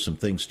reveal some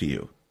things to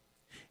you.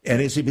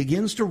 And as he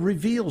begins to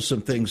reveal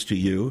some things to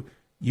you,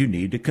 you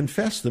need to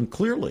confess them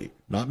clearly,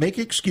 not make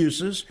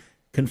excuses,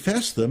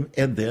 confess them,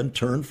 and then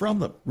turn from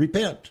them,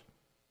 repent.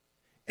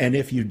 And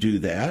if you do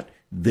that,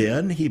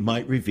 then he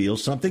might reveal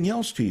something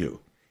else to you.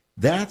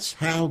 That's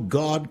how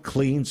God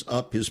cleans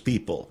up his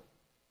people,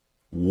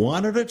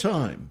 one at a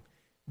time.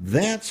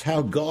 That's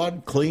how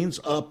God cleans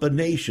up a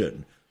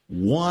nation,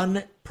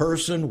 one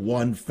person,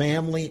 one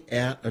family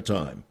at a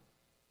time.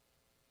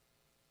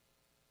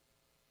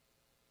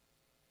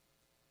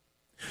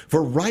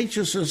 For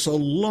righteousness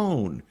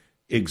alone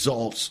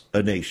exalts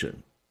a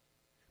nation,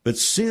 but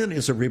sin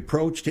is a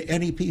reproach to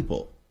any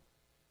people.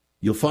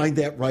 You'll find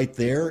that right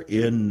there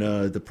in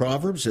the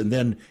Proverbs, and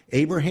then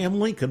Abraham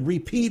Lincoln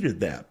repeated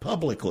that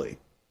publicly.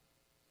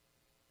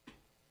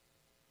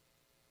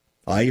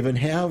 I even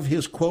have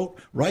his quote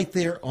right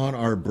there on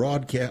our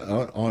broadcast,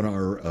 on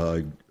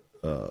our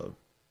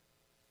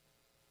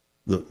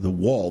the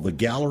wall, the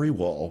gallery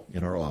wall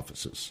in our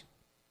offices.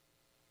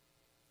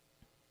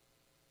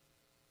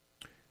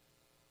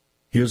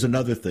 Here's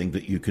another thing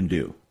that you can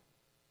do.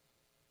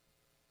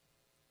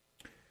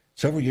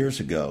 Several years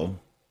ago,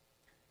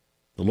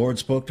 the Lord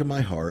spoke to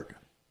my heart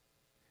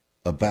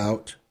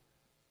about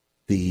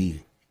the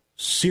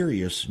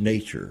serious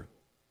nature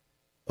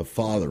of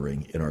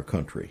fathering in our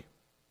country.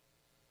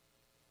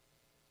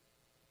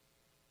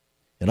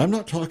 And I'm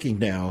not talking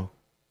now,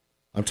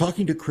 I'm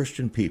talking to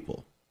Christian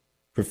people,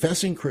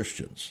 professing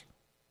Christians.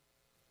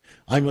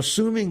 I'm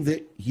assuming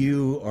that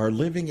you are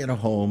living in a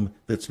home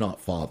that's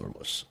not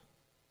fatherless.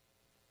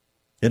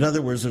 In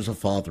other words, there's a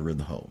father in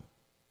the home.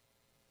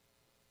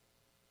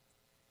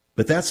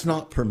 But that's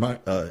not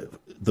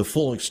the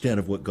full extent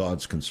of what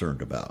God's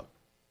concerned about.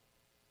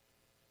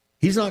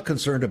 He's not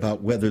concerned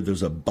about whether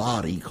there's a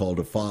body called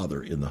a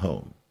father in the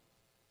home.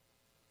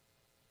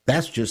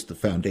 That's just the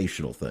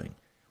foundational thing.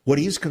 What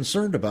he's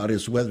concerned about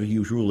is whether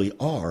you truly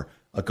are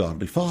a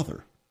godly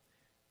father,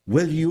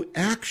 whether you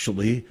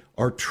actually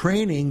are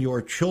training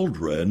your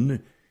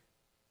children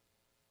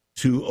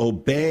to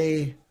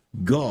obey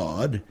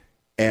God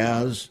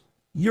as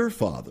your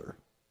father.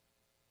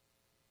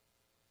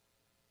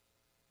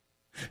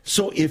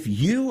 So if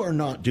you are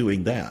not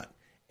doing that,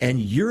 and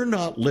you're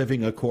not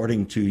living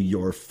according to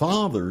your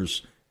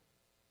father's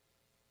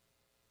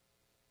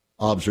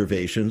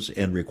observations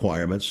and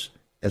requirements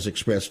as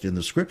expressed in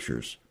the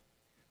scriptures,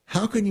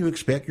 how can you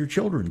expect your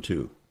children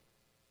to?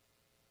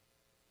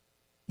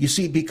 You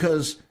see,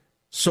 because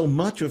so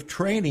much of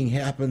training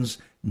happens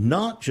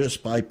not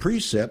just by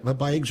precept, but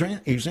by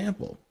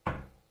example.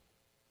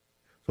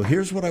 So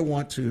here's what I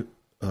want to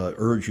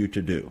urge you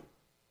to do.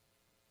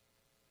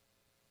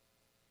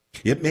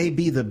 It may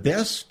be the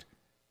best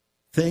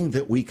thing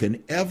that we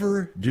can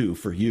ever do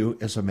for you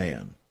as a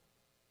man.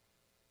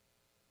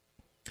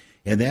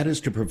 And that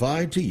is to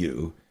provide to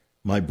you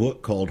my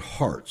book called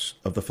Hearts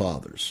of the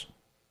Fathers,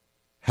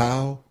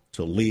 How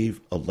to Leave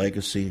a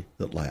Legacy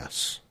That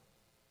Lasts.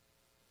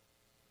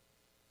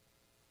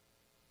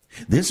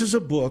 This is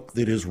a book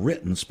that is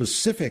written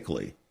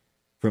specifically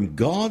from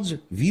God's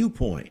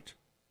viewpoint.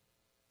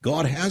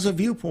 God has a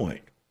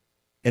viewpoint,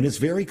 and it's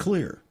very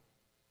clear.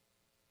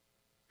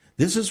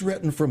 This is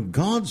written from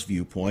God's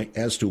viewpoint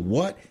as to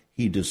what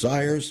he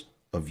desires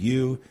of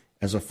you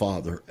as a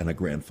father and a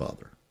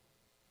grandfather.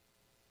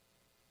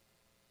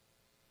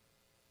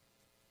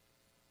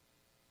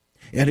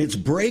 And it's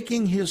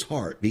breaking his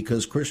heart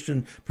because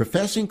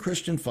professing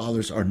Christian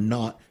fathers are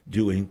not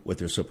doing what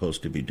they're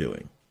supposed to be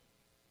doing.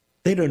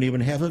 They don't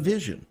even have a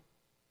vision.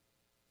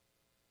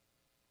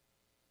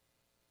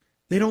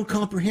 They don't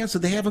comprehend, so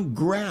they haven't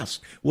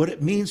grasped what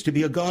it means to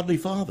be a godly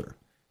father.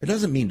 It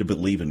doesn't mean to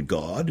believe in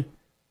God.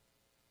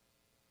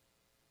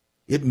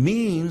 It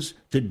means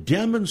to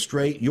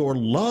demonstrate your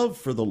love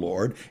for the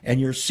Lord, and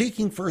you're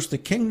seeking first the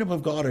kingdom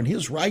of God and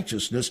his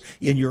righteousness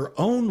in your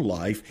own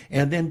life,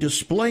 and then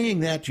displaying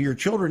that to your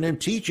children and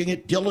teaching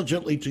it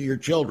diligently to your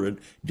children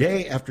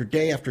day after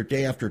day after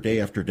day after day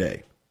after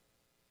day.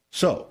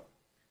 So,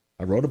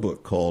 I wrote a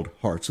book called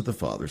Hearts of the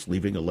Fathers,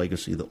 Leaving a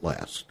Legacy That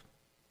Lasts.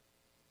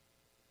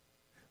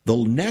 The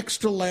next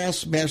to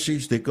last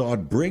message that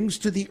God brings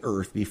to the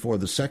earth before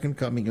the second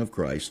coming of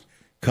Christ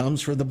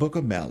comes from the book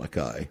of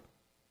Malachi.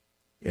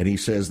 And he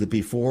says that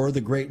before the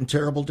great and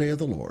terrible day of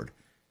the Lord,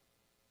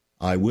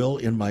 I will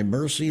in my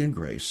mercy and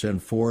grace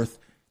send forth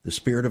the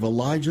spirit of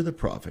Elijah the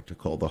prophet to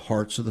call the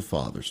hearts of the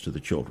fathers to the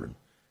children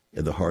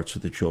and the hearts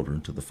of the children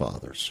to the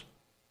fathers.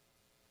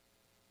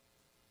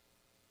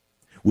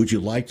 Would you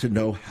like to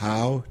know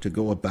how to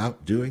go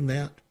about doing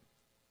that?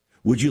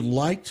 Would you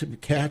like to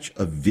catch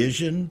a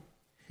vision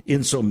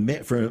from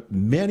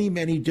many,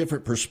 many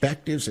different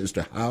perspectives as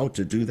to how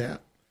to do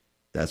that?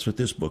 That's what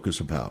this book is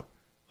about.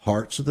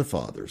 Hearts of the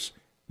Fathers,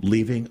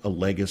 Leaving a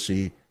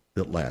Legacy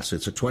That Lasts.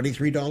 It's a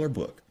 $23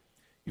 book.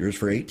 Yours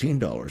for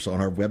 $18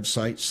 on our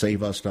website,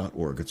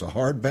 saveus.org. It's a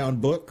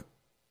hardbound book,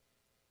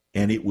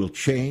 and it will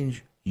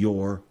change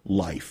your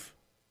life.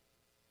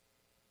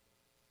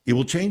 It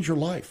will change your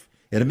life.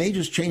 And it may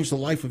just change the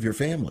life of your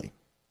family.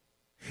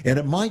 And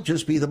it might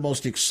just be the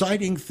most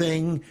exciting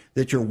thing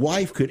that your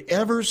wife could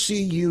ever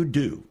see you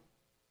do.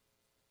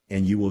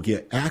 And you will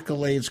get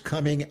accolades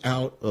coming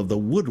out of the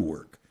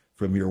woodwork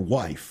from your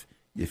wife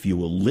if you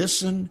will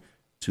listen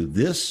to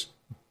this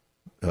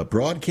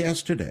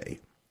broadcast today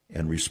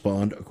and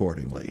respond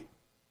accordingly.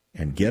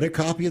 And get a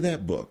copy of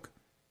that book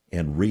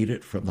and read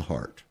it from the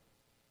heart.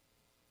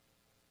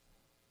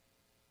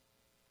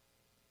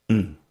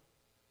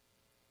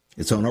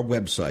 It's on our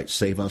website,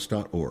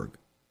 saveus.org.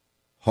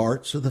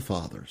 Hearts of the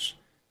Fathers,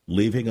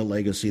 Leaving a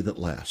Legacy That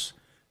Lasts.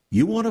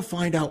 You want to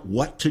find out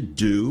what to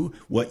do,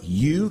 what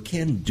you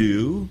can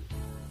do?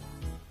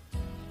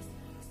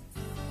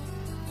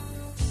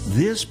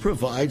 This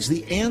provides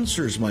the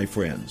answers, my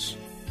friends,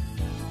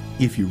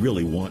 if you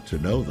really want to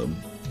know them.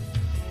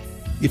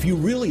 If you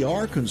really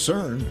are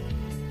concerned,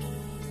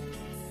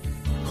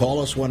 call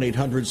us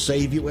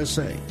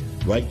 1-800-SAVE-USA.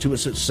 Write to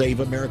us at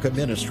Save America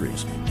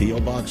Ministries, P.O.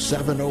 Box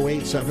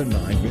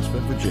 70879,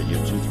 Richmond, Virginia,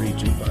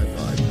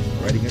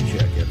 23255. Writing a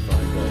check at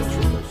 $5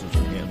 for postage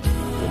and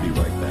handling. We'll be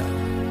right back.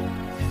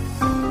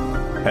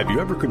 Have you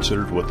ever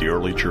considered what the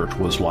early church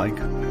was like?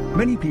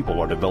 Many people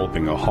are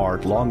developing a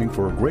heart longing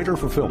for a greater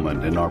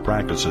fulfillment in our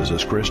practices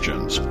as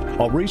Christians.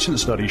 A recent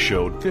study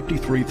showed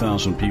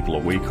 53,000 people a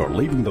week are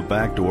leaving the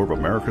back door of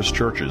America's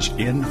churches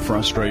in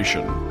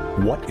frustration.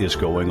 What is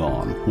going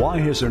on? Why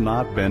has there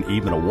not been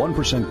even a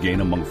 1%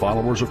 gain among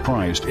followers of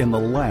Christ in the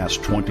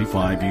last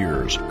 25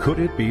 years? Could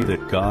it be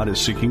that God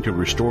is seeking to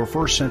restore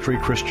first century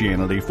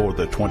Christianity for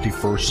the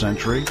 21st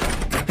century?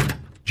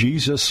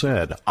 Jesus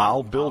said,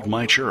 I'll build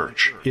my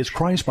church. Is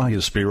Christ by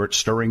his Spirit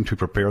stirring to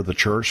prepare the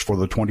church for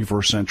the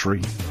 21st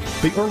century?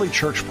 The early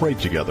church prayed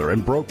together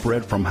and broke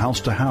bread from house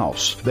to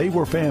house. They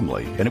were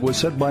family, and it was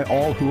said by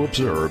all who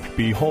observed,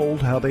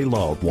 behold how they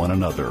love one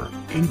another.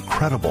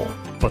 Incredible.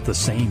 But the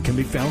same can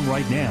be found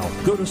right now.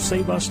 Go to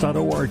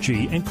saveus.org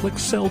and click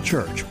Cell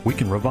Church. We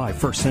can revive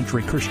first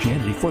century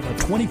Christianity for the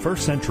 21st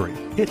century.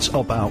 It's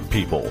about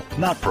people,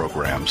 not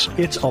programs.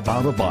 It's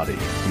about a body,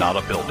 not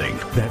a building.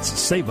 That's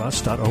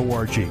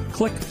saveus.org.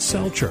 Click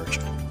Cell Church.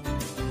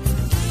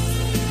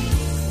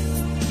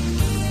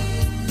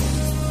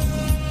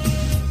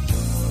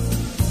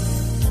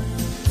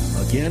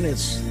 Again,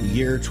 it's the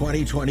year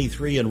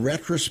 2023 in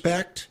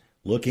retrospect,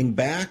 looking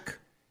back.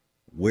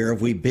 Where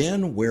have we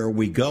been? Where are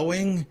we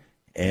going?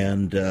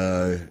 And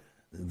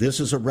this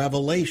is a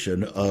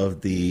revelation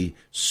of the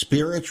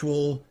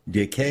spiritual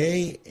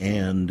decay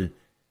and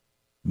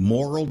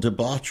moral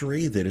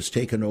debauchery that has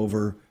taken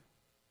over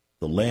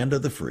the land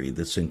of the free,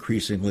 that's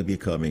increasingly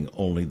becoming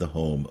only the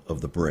home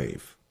of the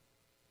brave.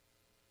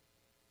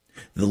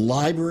 The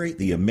library,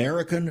 the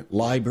American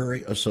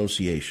Library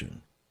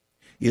Association,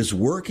 is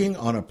working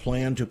on a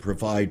plan to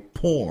provide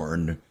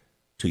porn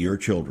to your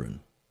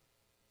children.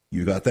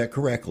 You got that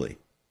correctly.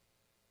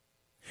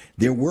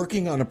 They're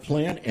working on a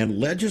plan and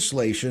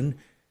legislation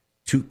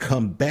to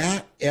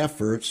combat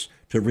efforts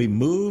to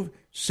remove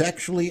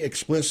sexually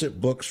explicit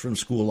books from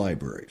school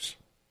libraries.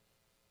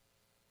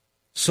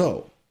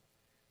 So,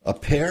 a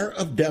pair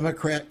of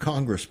Democrat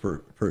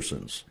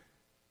congresspersons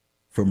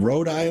from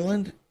Rhode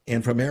Island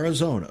and from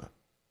Arizona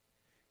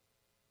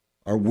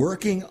are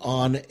working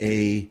on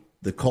the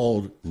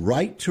called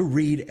Right to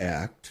Read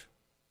Act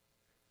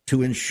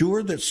to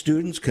ensure that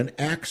students can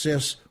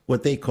access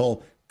what they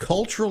call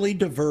culturally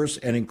diverse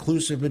and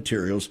inclusive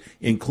materials,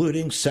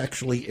 including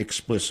sexually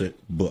explicit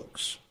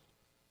books.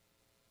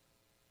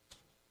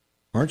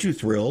 Aren't you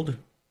thrilled?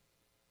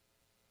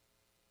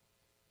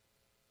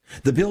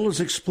 The bill is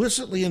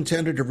explicitly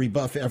intended to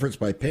rebuff efforts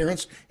by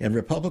parents and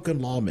Republican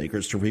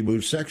lawmakers to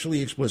remove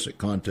sexually explicit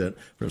content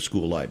from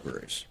school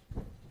libraries.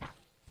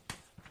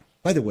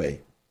 By the way,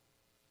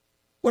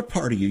 what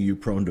party are you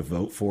prone to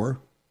vote for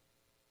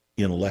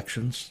in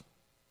elections?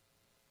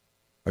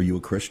 Are you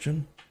a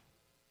Christian?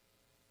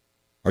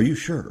 Are you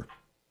sure?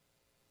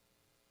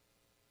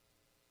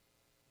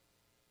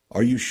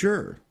 Are you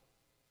sure?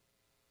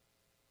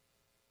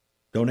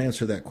 Don't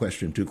answer that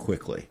question too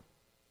quickly.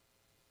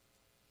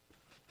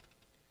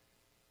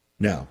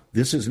 Now,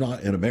 this is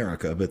not in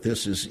America, but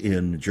this is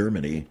in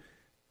Germany.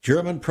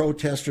 German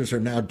protesters are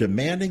now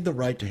demanding the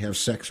right to have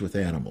sex with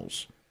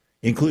animals,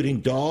 including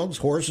dogs,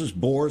 horses,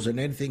 boars, and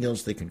anything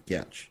else they can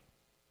catch.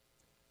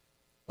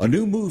 A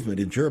new movement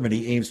in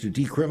Germany aims to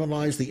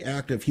decriminalize the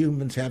act of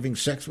humans having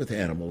sex with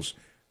animals,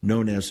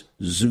 known as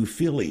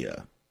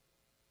zoophilia.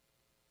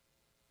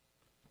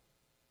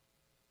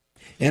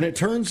 And it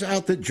turns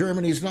out that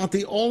Germany is not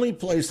the only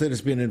place that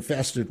has been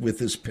infested with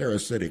this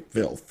parasitic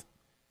filth,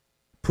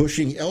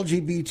 pushing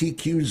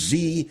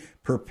LGBTQZ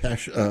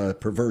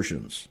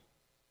perversions.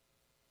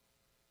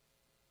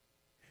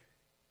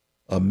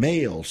 A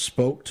male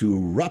spoke to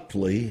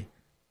Rupley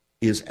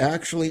is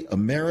actually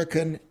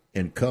American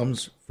and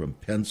comes from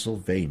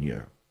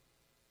Pennsylvania.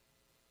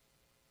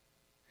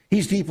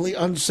 He's deeply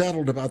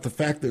unsettled about the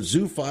fact that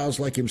zoophiles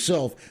like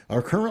himself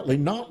are currently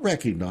not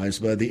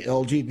recognized by the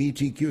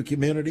LGBTQ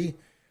community,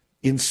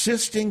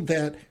 insisting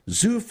that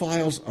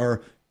zoophiles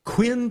are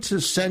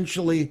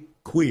quintessentially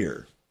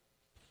queer.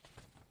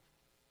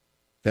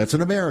 That's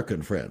an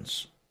American,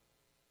 friends.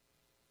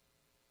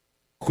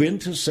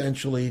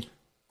 Quintessentially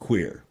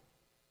queer.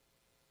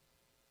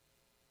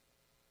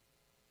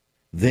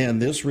 Then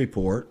this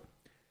report,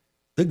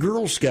 the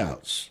Girl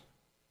Scouts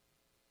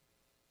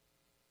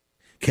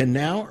can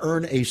now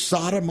earn a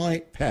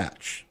sodomite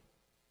patch.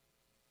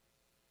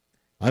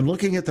 I'm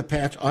looking at the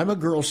patch. I'm a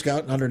Girl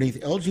Scout, and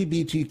underneath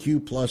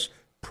LGBTQ plus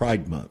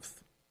Pride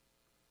Month.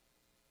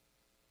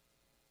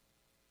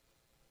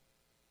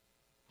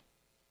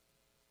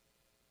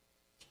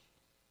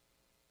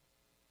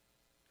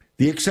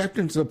 The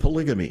acceptance of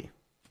polygamy.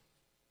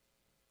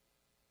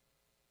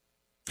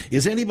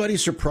 Is anybody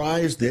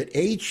surprised that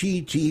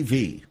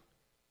HETV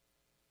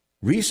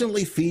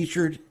recently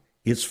featured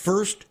its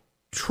first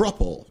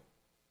throuple,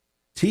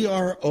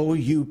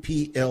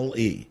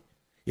 Trouple,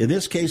 in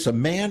this case a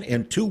man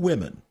and two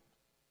women?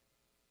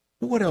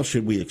 But what else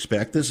should we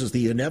expect? This is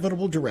the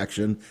inevitable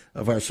direction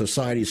of our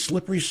society's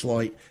slippery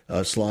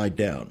slide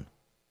down.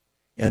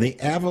 And the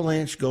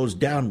avalanche goes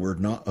downward,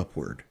 not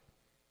upward.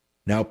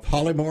 Now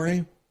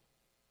polyamory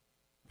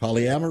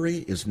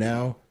is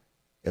now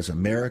as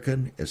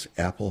American as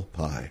apple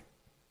pie.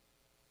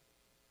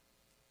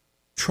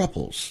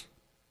 Trouples.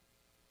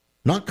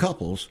 Not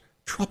couples,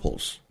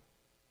 trouples.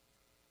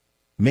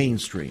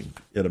 Mainstream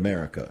in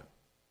America.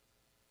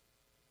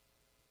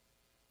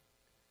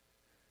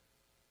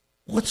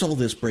 What's all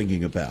this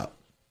bringing about?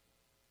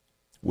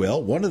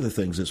 Well, one of the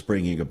things it's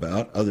bringing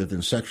about, other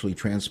than sexually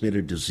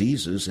transmitted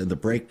diseases and the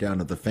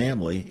breakdown of the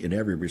family in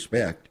every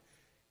respect,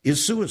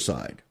 is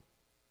suicide.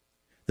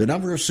 The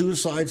number of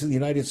suicides in the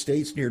United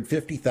States neared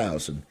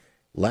 50,000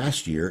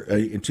 last year,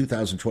 in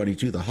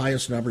 2022, the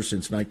highest number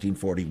since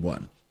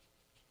 1941.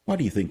 Why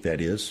do you think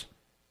that is?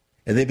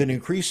 And they've been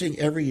increasing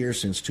every year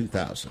since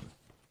 2000.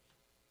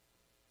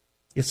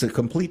 It's a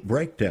complete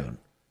breakdown.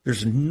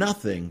 There's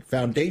nothing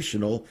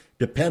foundational,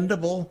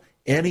 dependable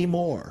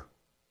anymore.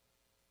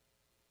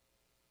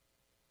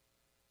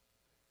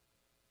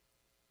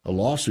 A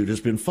lawsuit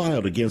has been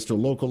filed against a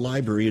local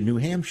library in New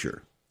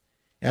Hampshire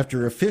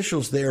after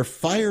officials there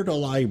fired a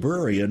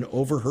librarian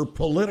over her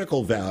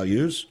political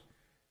values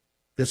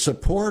that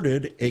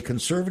supported a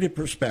conservative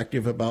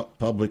perspective about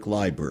public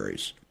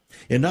libraries.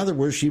 In other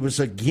words, she was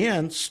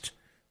against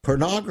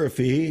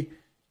pornography,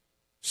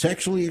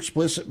 sexually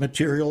explicit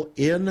material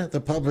in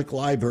the public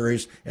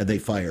libraries, and they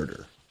fired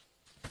her.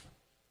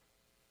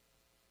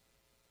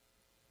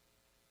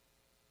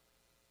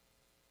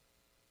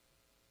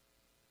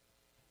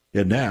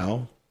 And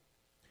now,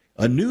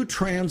 a new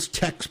trans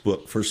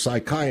textbook for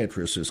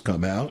psychiatrists has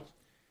come out.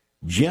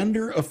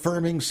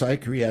 Gender-affirming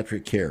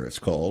psychiatric care, it's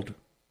called.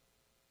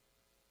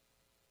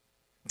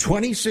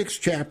 26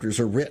 chapters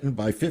are written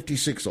by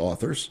 56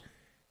 authors,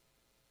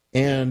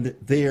 and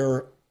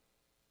they're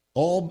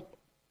all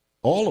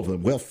of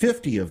them, well,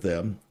 50 of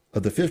them,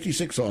 of the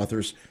 56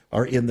 authors,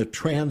 are in the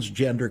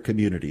transgender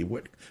community.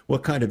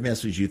 What kind of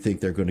message do you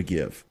think they're going to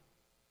give?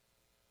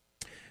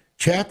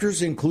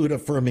 Chapters include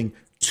affirming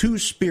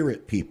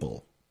two-spirit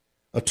people,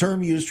 a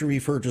term used to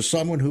refer to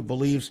someone who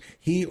believes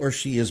he or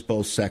she is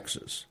both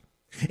sexes.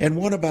 And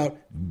one about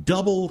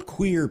double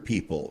queer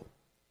people,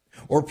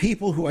 or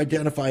people who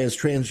identify as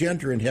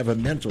transgender and have a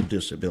mental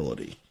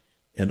disability.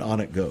 And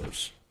on it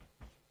goes.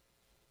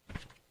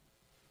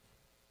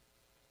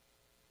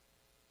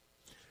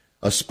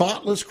 A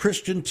spotless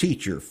Christian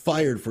teacher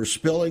fired for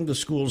spilling the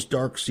school's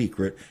dark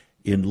secret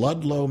in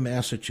Ludlow,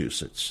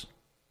 Massachusetts.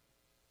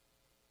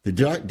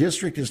 The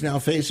district is now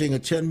facing a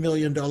 $10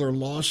 million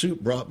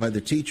lawsuit brought by the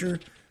teacher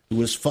who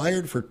was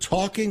fired for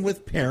talking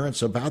with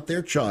parents about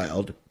their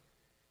child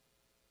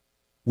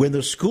when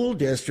the school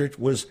district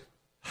was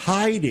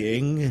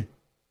hiding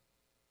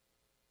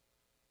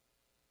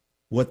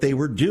what they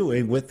were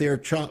doing with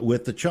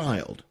with the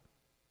child.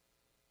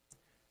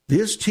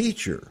 This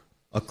teacher,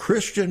 a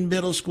Christian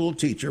middle school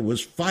teacher,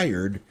 was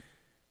fired.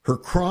 Her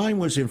crime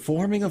was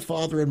informing a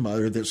father and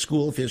mother that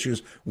school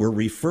officials were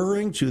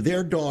referring to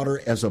their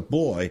daughter as a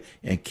boy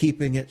and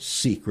keeping it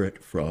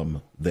secret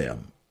from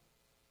them.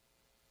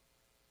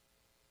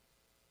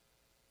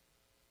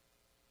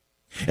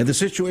 And the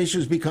situation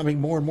is becoming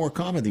more and more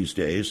common these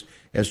days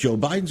as Joe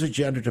Biden's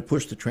agenda to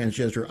push the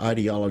transgender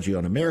ideology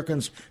on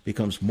Americans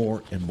becomes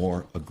more and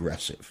more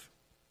aggressive.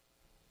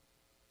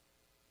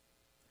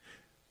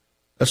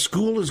 A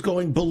school is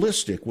going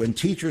ballistic when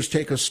teachers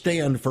take a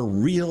stand for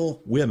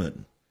real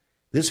women.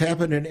 This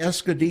happened in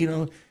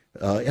Escondido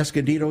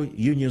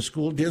Union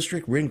School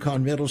District,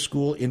 Rincon Middle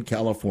School in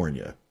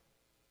California.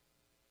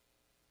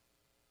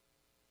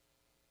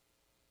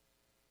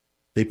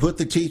 They put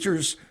the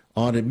teachers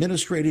on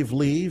administrative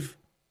leave.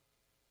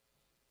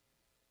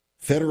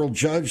 Federal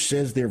judge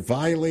says they're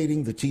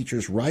violating the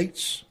teachers'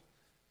 rights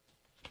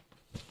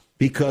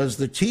because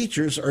the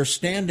teachers are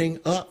standing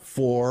up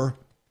for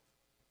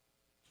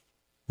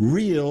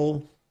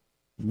real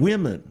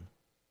women.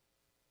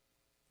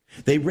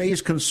 They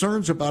raise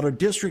concerns about a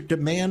district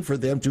demand for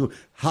them to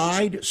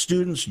hide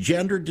students'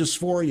 gender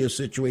dysphoria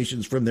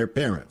situations from their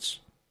parents.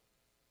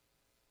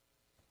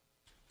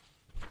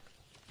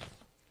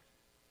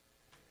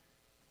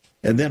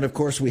 And then, of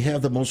course, we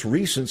have the most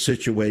recent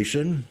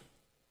situation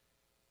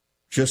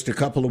just a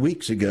couple of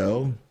weeks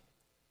ago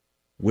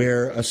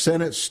where a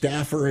Senate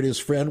staffer and his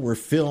friend were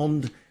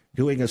filmed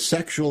doing a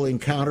sexual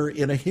encounter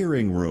in a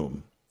hearing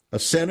room, a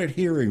Senate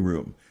hearing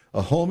room,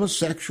 a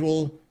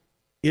homosexual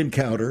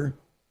encounter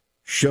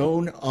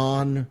shown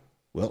on,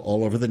 well,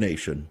 all over the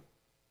nation.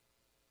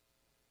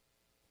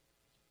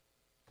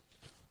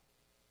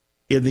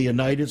 In the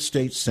United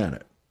States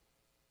Senate.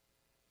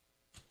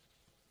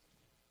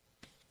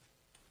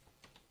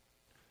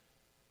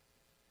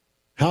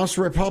 House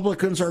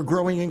Republicans are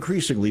growing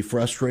increasingly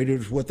frustrated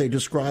with what they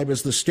describe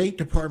as the State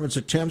Department's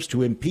attempts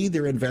to impede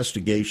their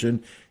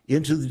investigation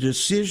into the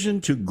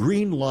decision to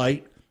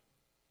greenlight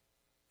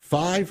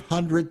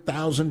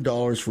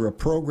 $500,000 for a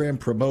program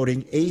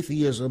promoting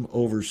atheism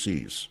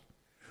overseas.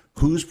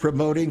 Who's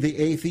promoting the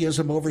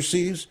atheism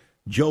overseas?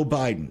 Joe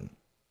Biden,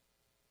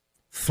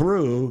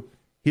 through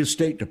his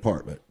State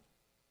Department.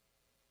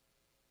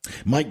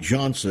 Mike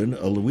Johnson,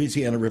 a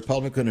Louisiana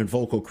Republican and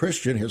vocal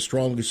Christian, has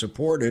strongly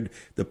supported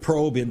the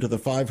probe into the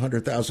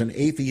 $500,000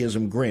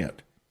 atheism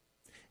grant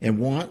and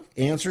want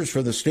answers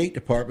from the State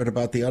Department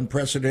about the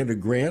unprecedented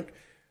grant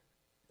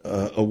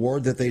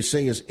award that they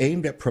say is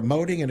aimed at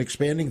promoting and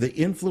expanding the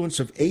influence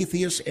of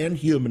atheists and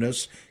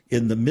humanists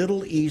in the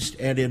Middle East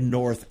and in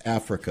North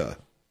Africa.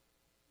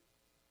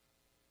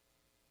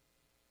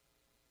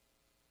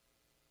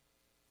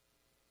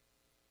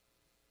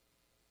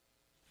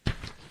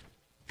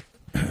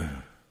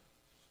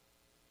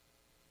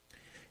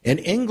 An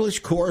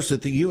English course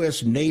at the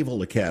U.S.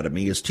 Naval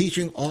Academy is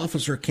teaching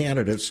officer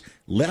candidates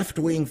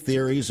left-wing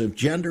theories of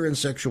gender and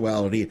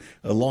sexuality,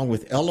 along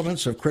with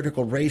elements of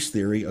critical race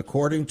theory,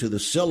 according to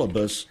the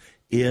syllabus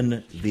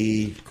in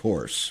the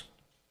course.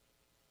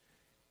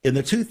 In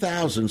the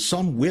 2000s,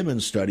 some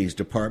women's studies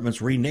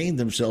departments renamed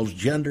themselves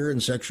Gender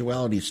and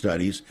Sexuality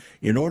Studies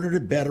in order to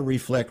better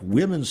reflect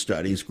women's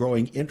studies'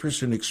 growing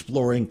interest in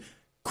exploring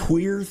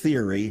queer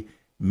theory,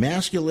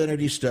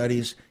 masculinity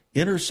studies,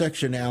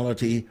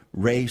 intersectionality,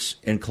 race,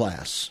 and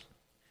class.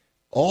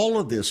 All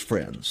of this,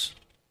 friends,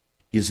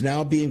 is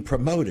now being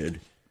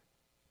promoted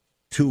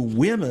to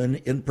women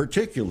in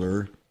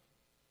particular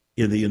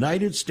in the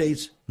United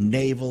States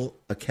Naval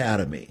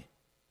Academy.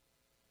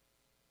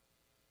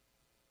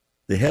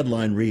 The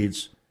headline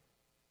reads,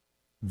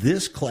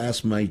 "This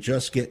class may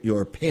just get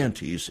your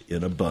panties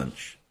in a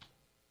bunch."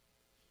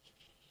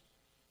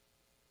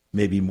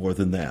 Maybe more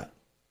than that.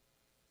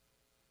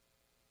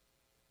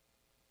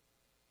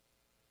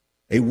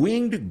 A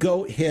winged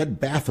goat head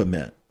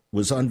Baphomet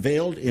was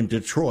unveiled in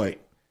Detroit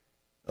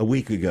a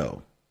week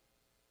ago,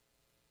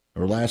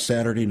 or last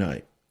Saturday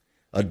night.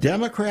 A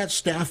Democrat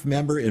staff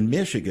member in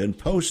Michigan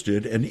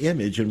posted an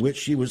image in which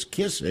she was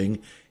kissing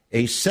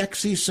a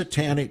sexy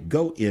satanic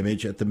goat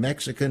image at the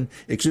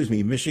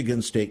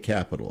Michigan State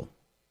Capitol.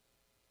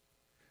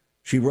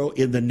 She wrote,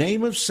 "In the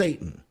name of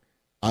Satan,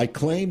 I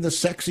claim the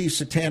sexy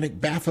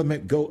satanic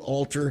Baphomet goat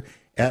altar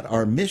at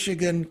our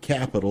Michigan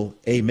Capitol.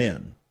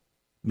 Amen."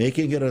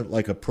 Making it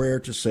like a prayer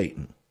to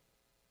Satan.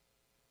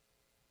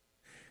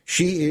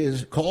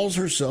 She calls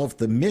herself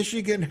the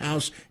Michigan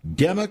House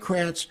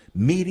Democrats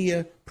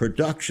Media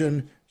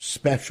Production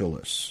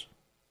Specialist.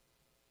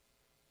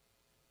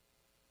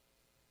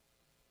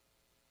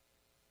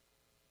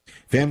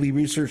 Family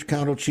Research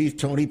Council Chief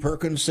Tony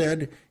Perkins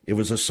said it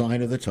was a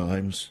sign of the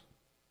times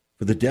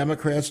for the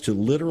Democrats to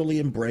literally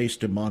embrace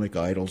demonic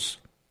idols.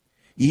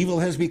 Evil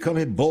has become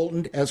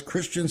emboldened as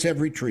Christians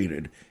have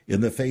retreated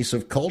in the face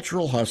of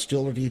cultural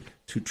hostility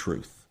to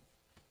truth.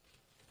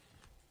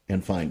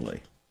 And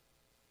finally,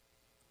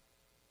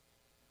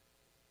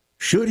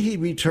 should he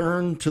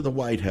return to the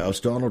White House,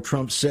 Donald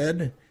Trump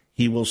said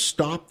he will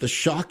stop the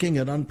shocking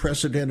and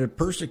unprecedented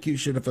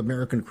persecution of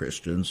American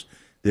Christians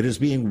that is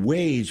being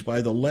waged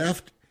by the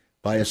left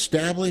by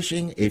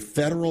establishing a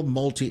federal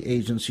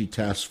multi-agency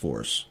task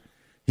force.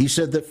 He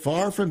said that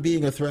far from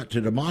being a threat to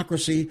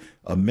democracy,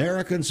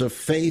 Americans of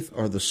faith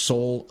are the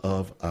soul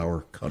of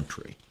our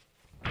country.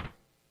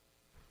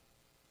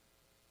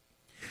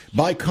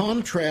 By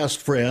contrast,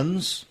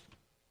 friends,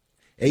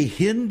 a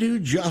Hindu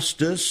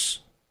justice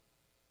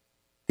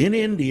in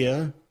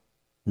India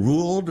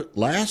ruled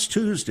last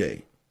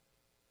Tuesday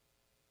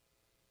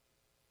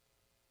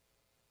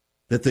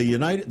that the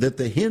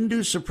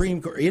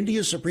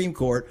India's Supreme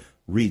Court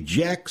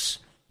rejects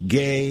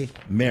gay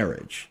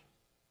marriage.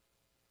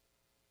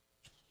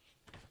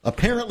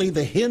 Apparently,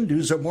 the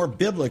Hindus are more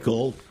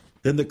biblical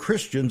than the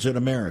Christians in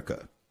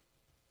America.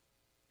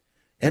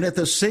 And at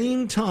the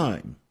same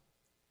time,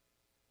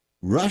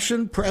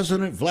 Russian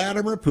President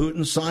Vladimir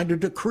Putin signed a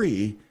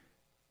decree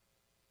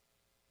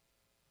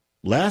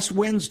last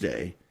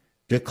Wednesday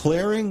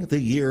declaring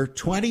the year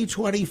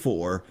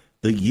 2024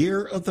 the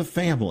year of the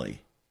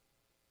family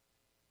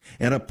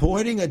and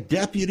appointing a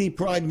deputy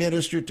prime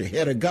minister to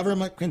head a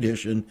government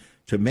commission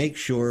to make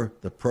sure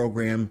the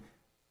program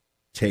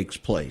takes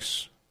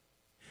place.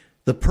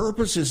 The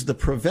purpose is the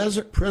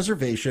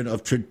preservation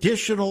of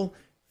traditional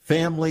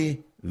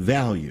family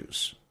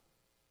values.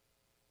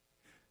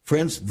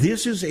 Friends,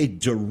 this is a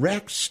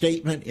direct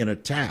statement in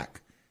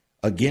attack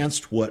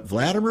against what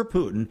Vladimir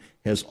Putin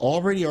has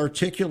already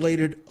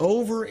articulated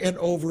over and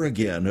over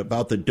again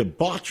about the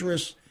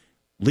debaucherous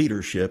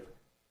leadership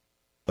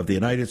of the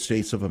United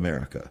States of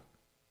America.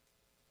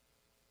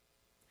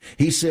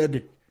 He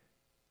said,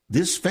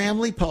 this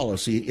family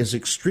policy is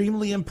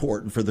extremely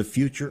important for the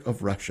future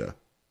of Russia.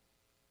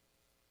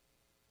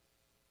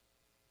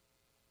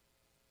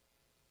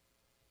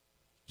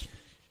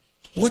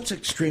 What's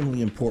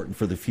extremely important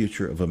for the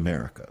future of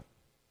America?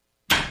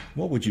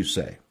 What would you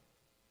say?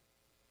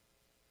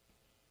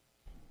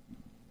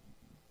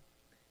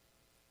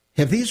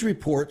 Have these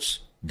reports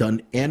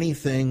done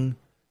anything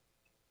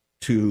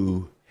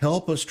to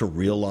help us to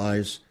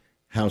realize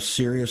how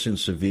serious and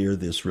severe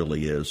this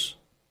really is?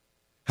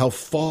 How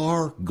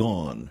far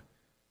gone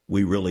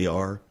we really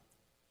are?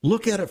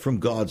 Look at it from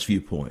God's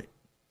viewpoint.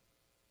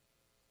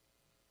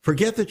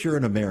 Forget that you're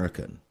an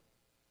American.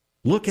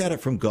 Look at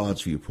it from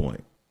God's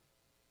viewpoint.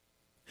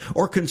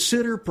 Or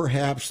consider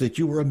perhaps that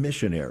you were a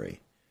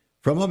missionary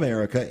from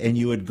America and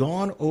you had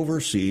gone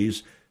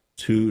overseas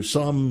to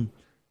some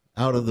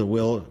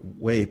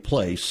out-of-the-way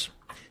place,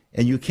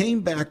 and you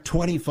came back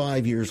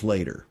 25 years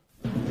later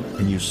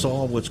and you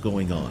saw what's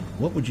going on.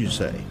 What would you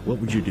say? What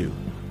would you do?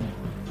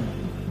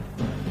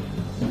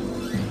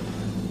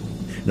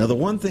 Now, the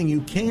one thing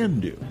you can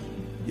do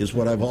is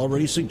what I've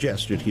already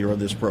suggested here on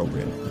this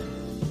program.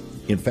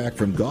 In fact,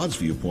 from God's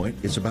viewpoint,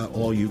 it's about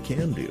all you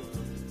can do.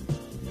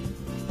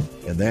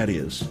 And that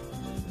is,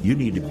 you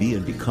need to be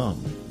and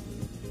become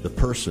the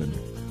person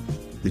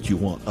that you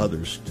want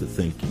others to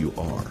think you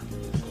are,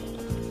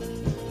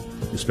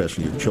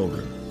 especially your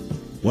children.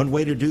 One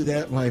way to do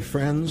that, my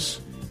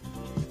friends,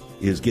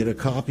 is get a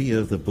copy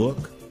of the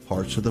book,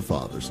 Hearts of the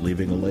Fathers,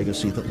 Leaving a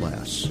Legacy That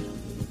Lasts.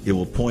 It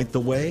will point the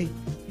way.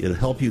 It'll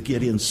help you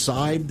get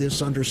inside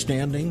this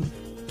understanding,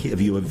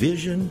 give you a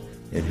vision,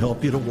 and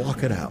help you to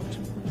walk it out.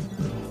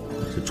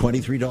 It's a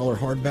 $23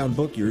 hardbound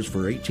book, yours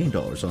for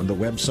 $18 on the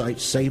website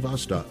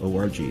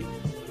saveus.org.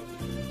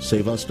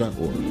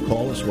 Saveus.org.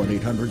 Call us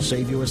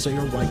 1-800-SAVE-USA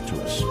or write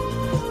to us.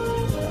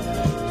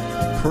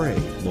 Pray,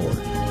 Lord.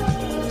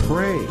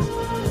 Pray.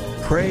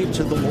 Pray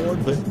to the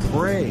Lord, but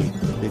pray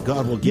that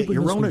God will get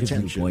your own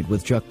attention. Viewpoint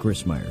with Chuck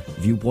Christmeyer.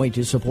 Viewpoint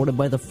is supported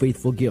by the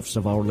faithful gifts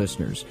of our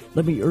listeners.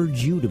 Let me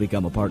urge you to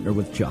become a partner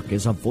with Chuck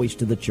as a voice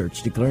to the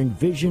church declaring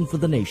vision for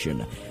the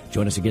nation.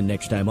 Join us again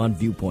next time on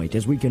Viewpoint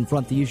as we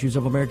confront the issues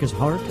of America's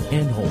heart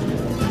and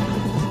home.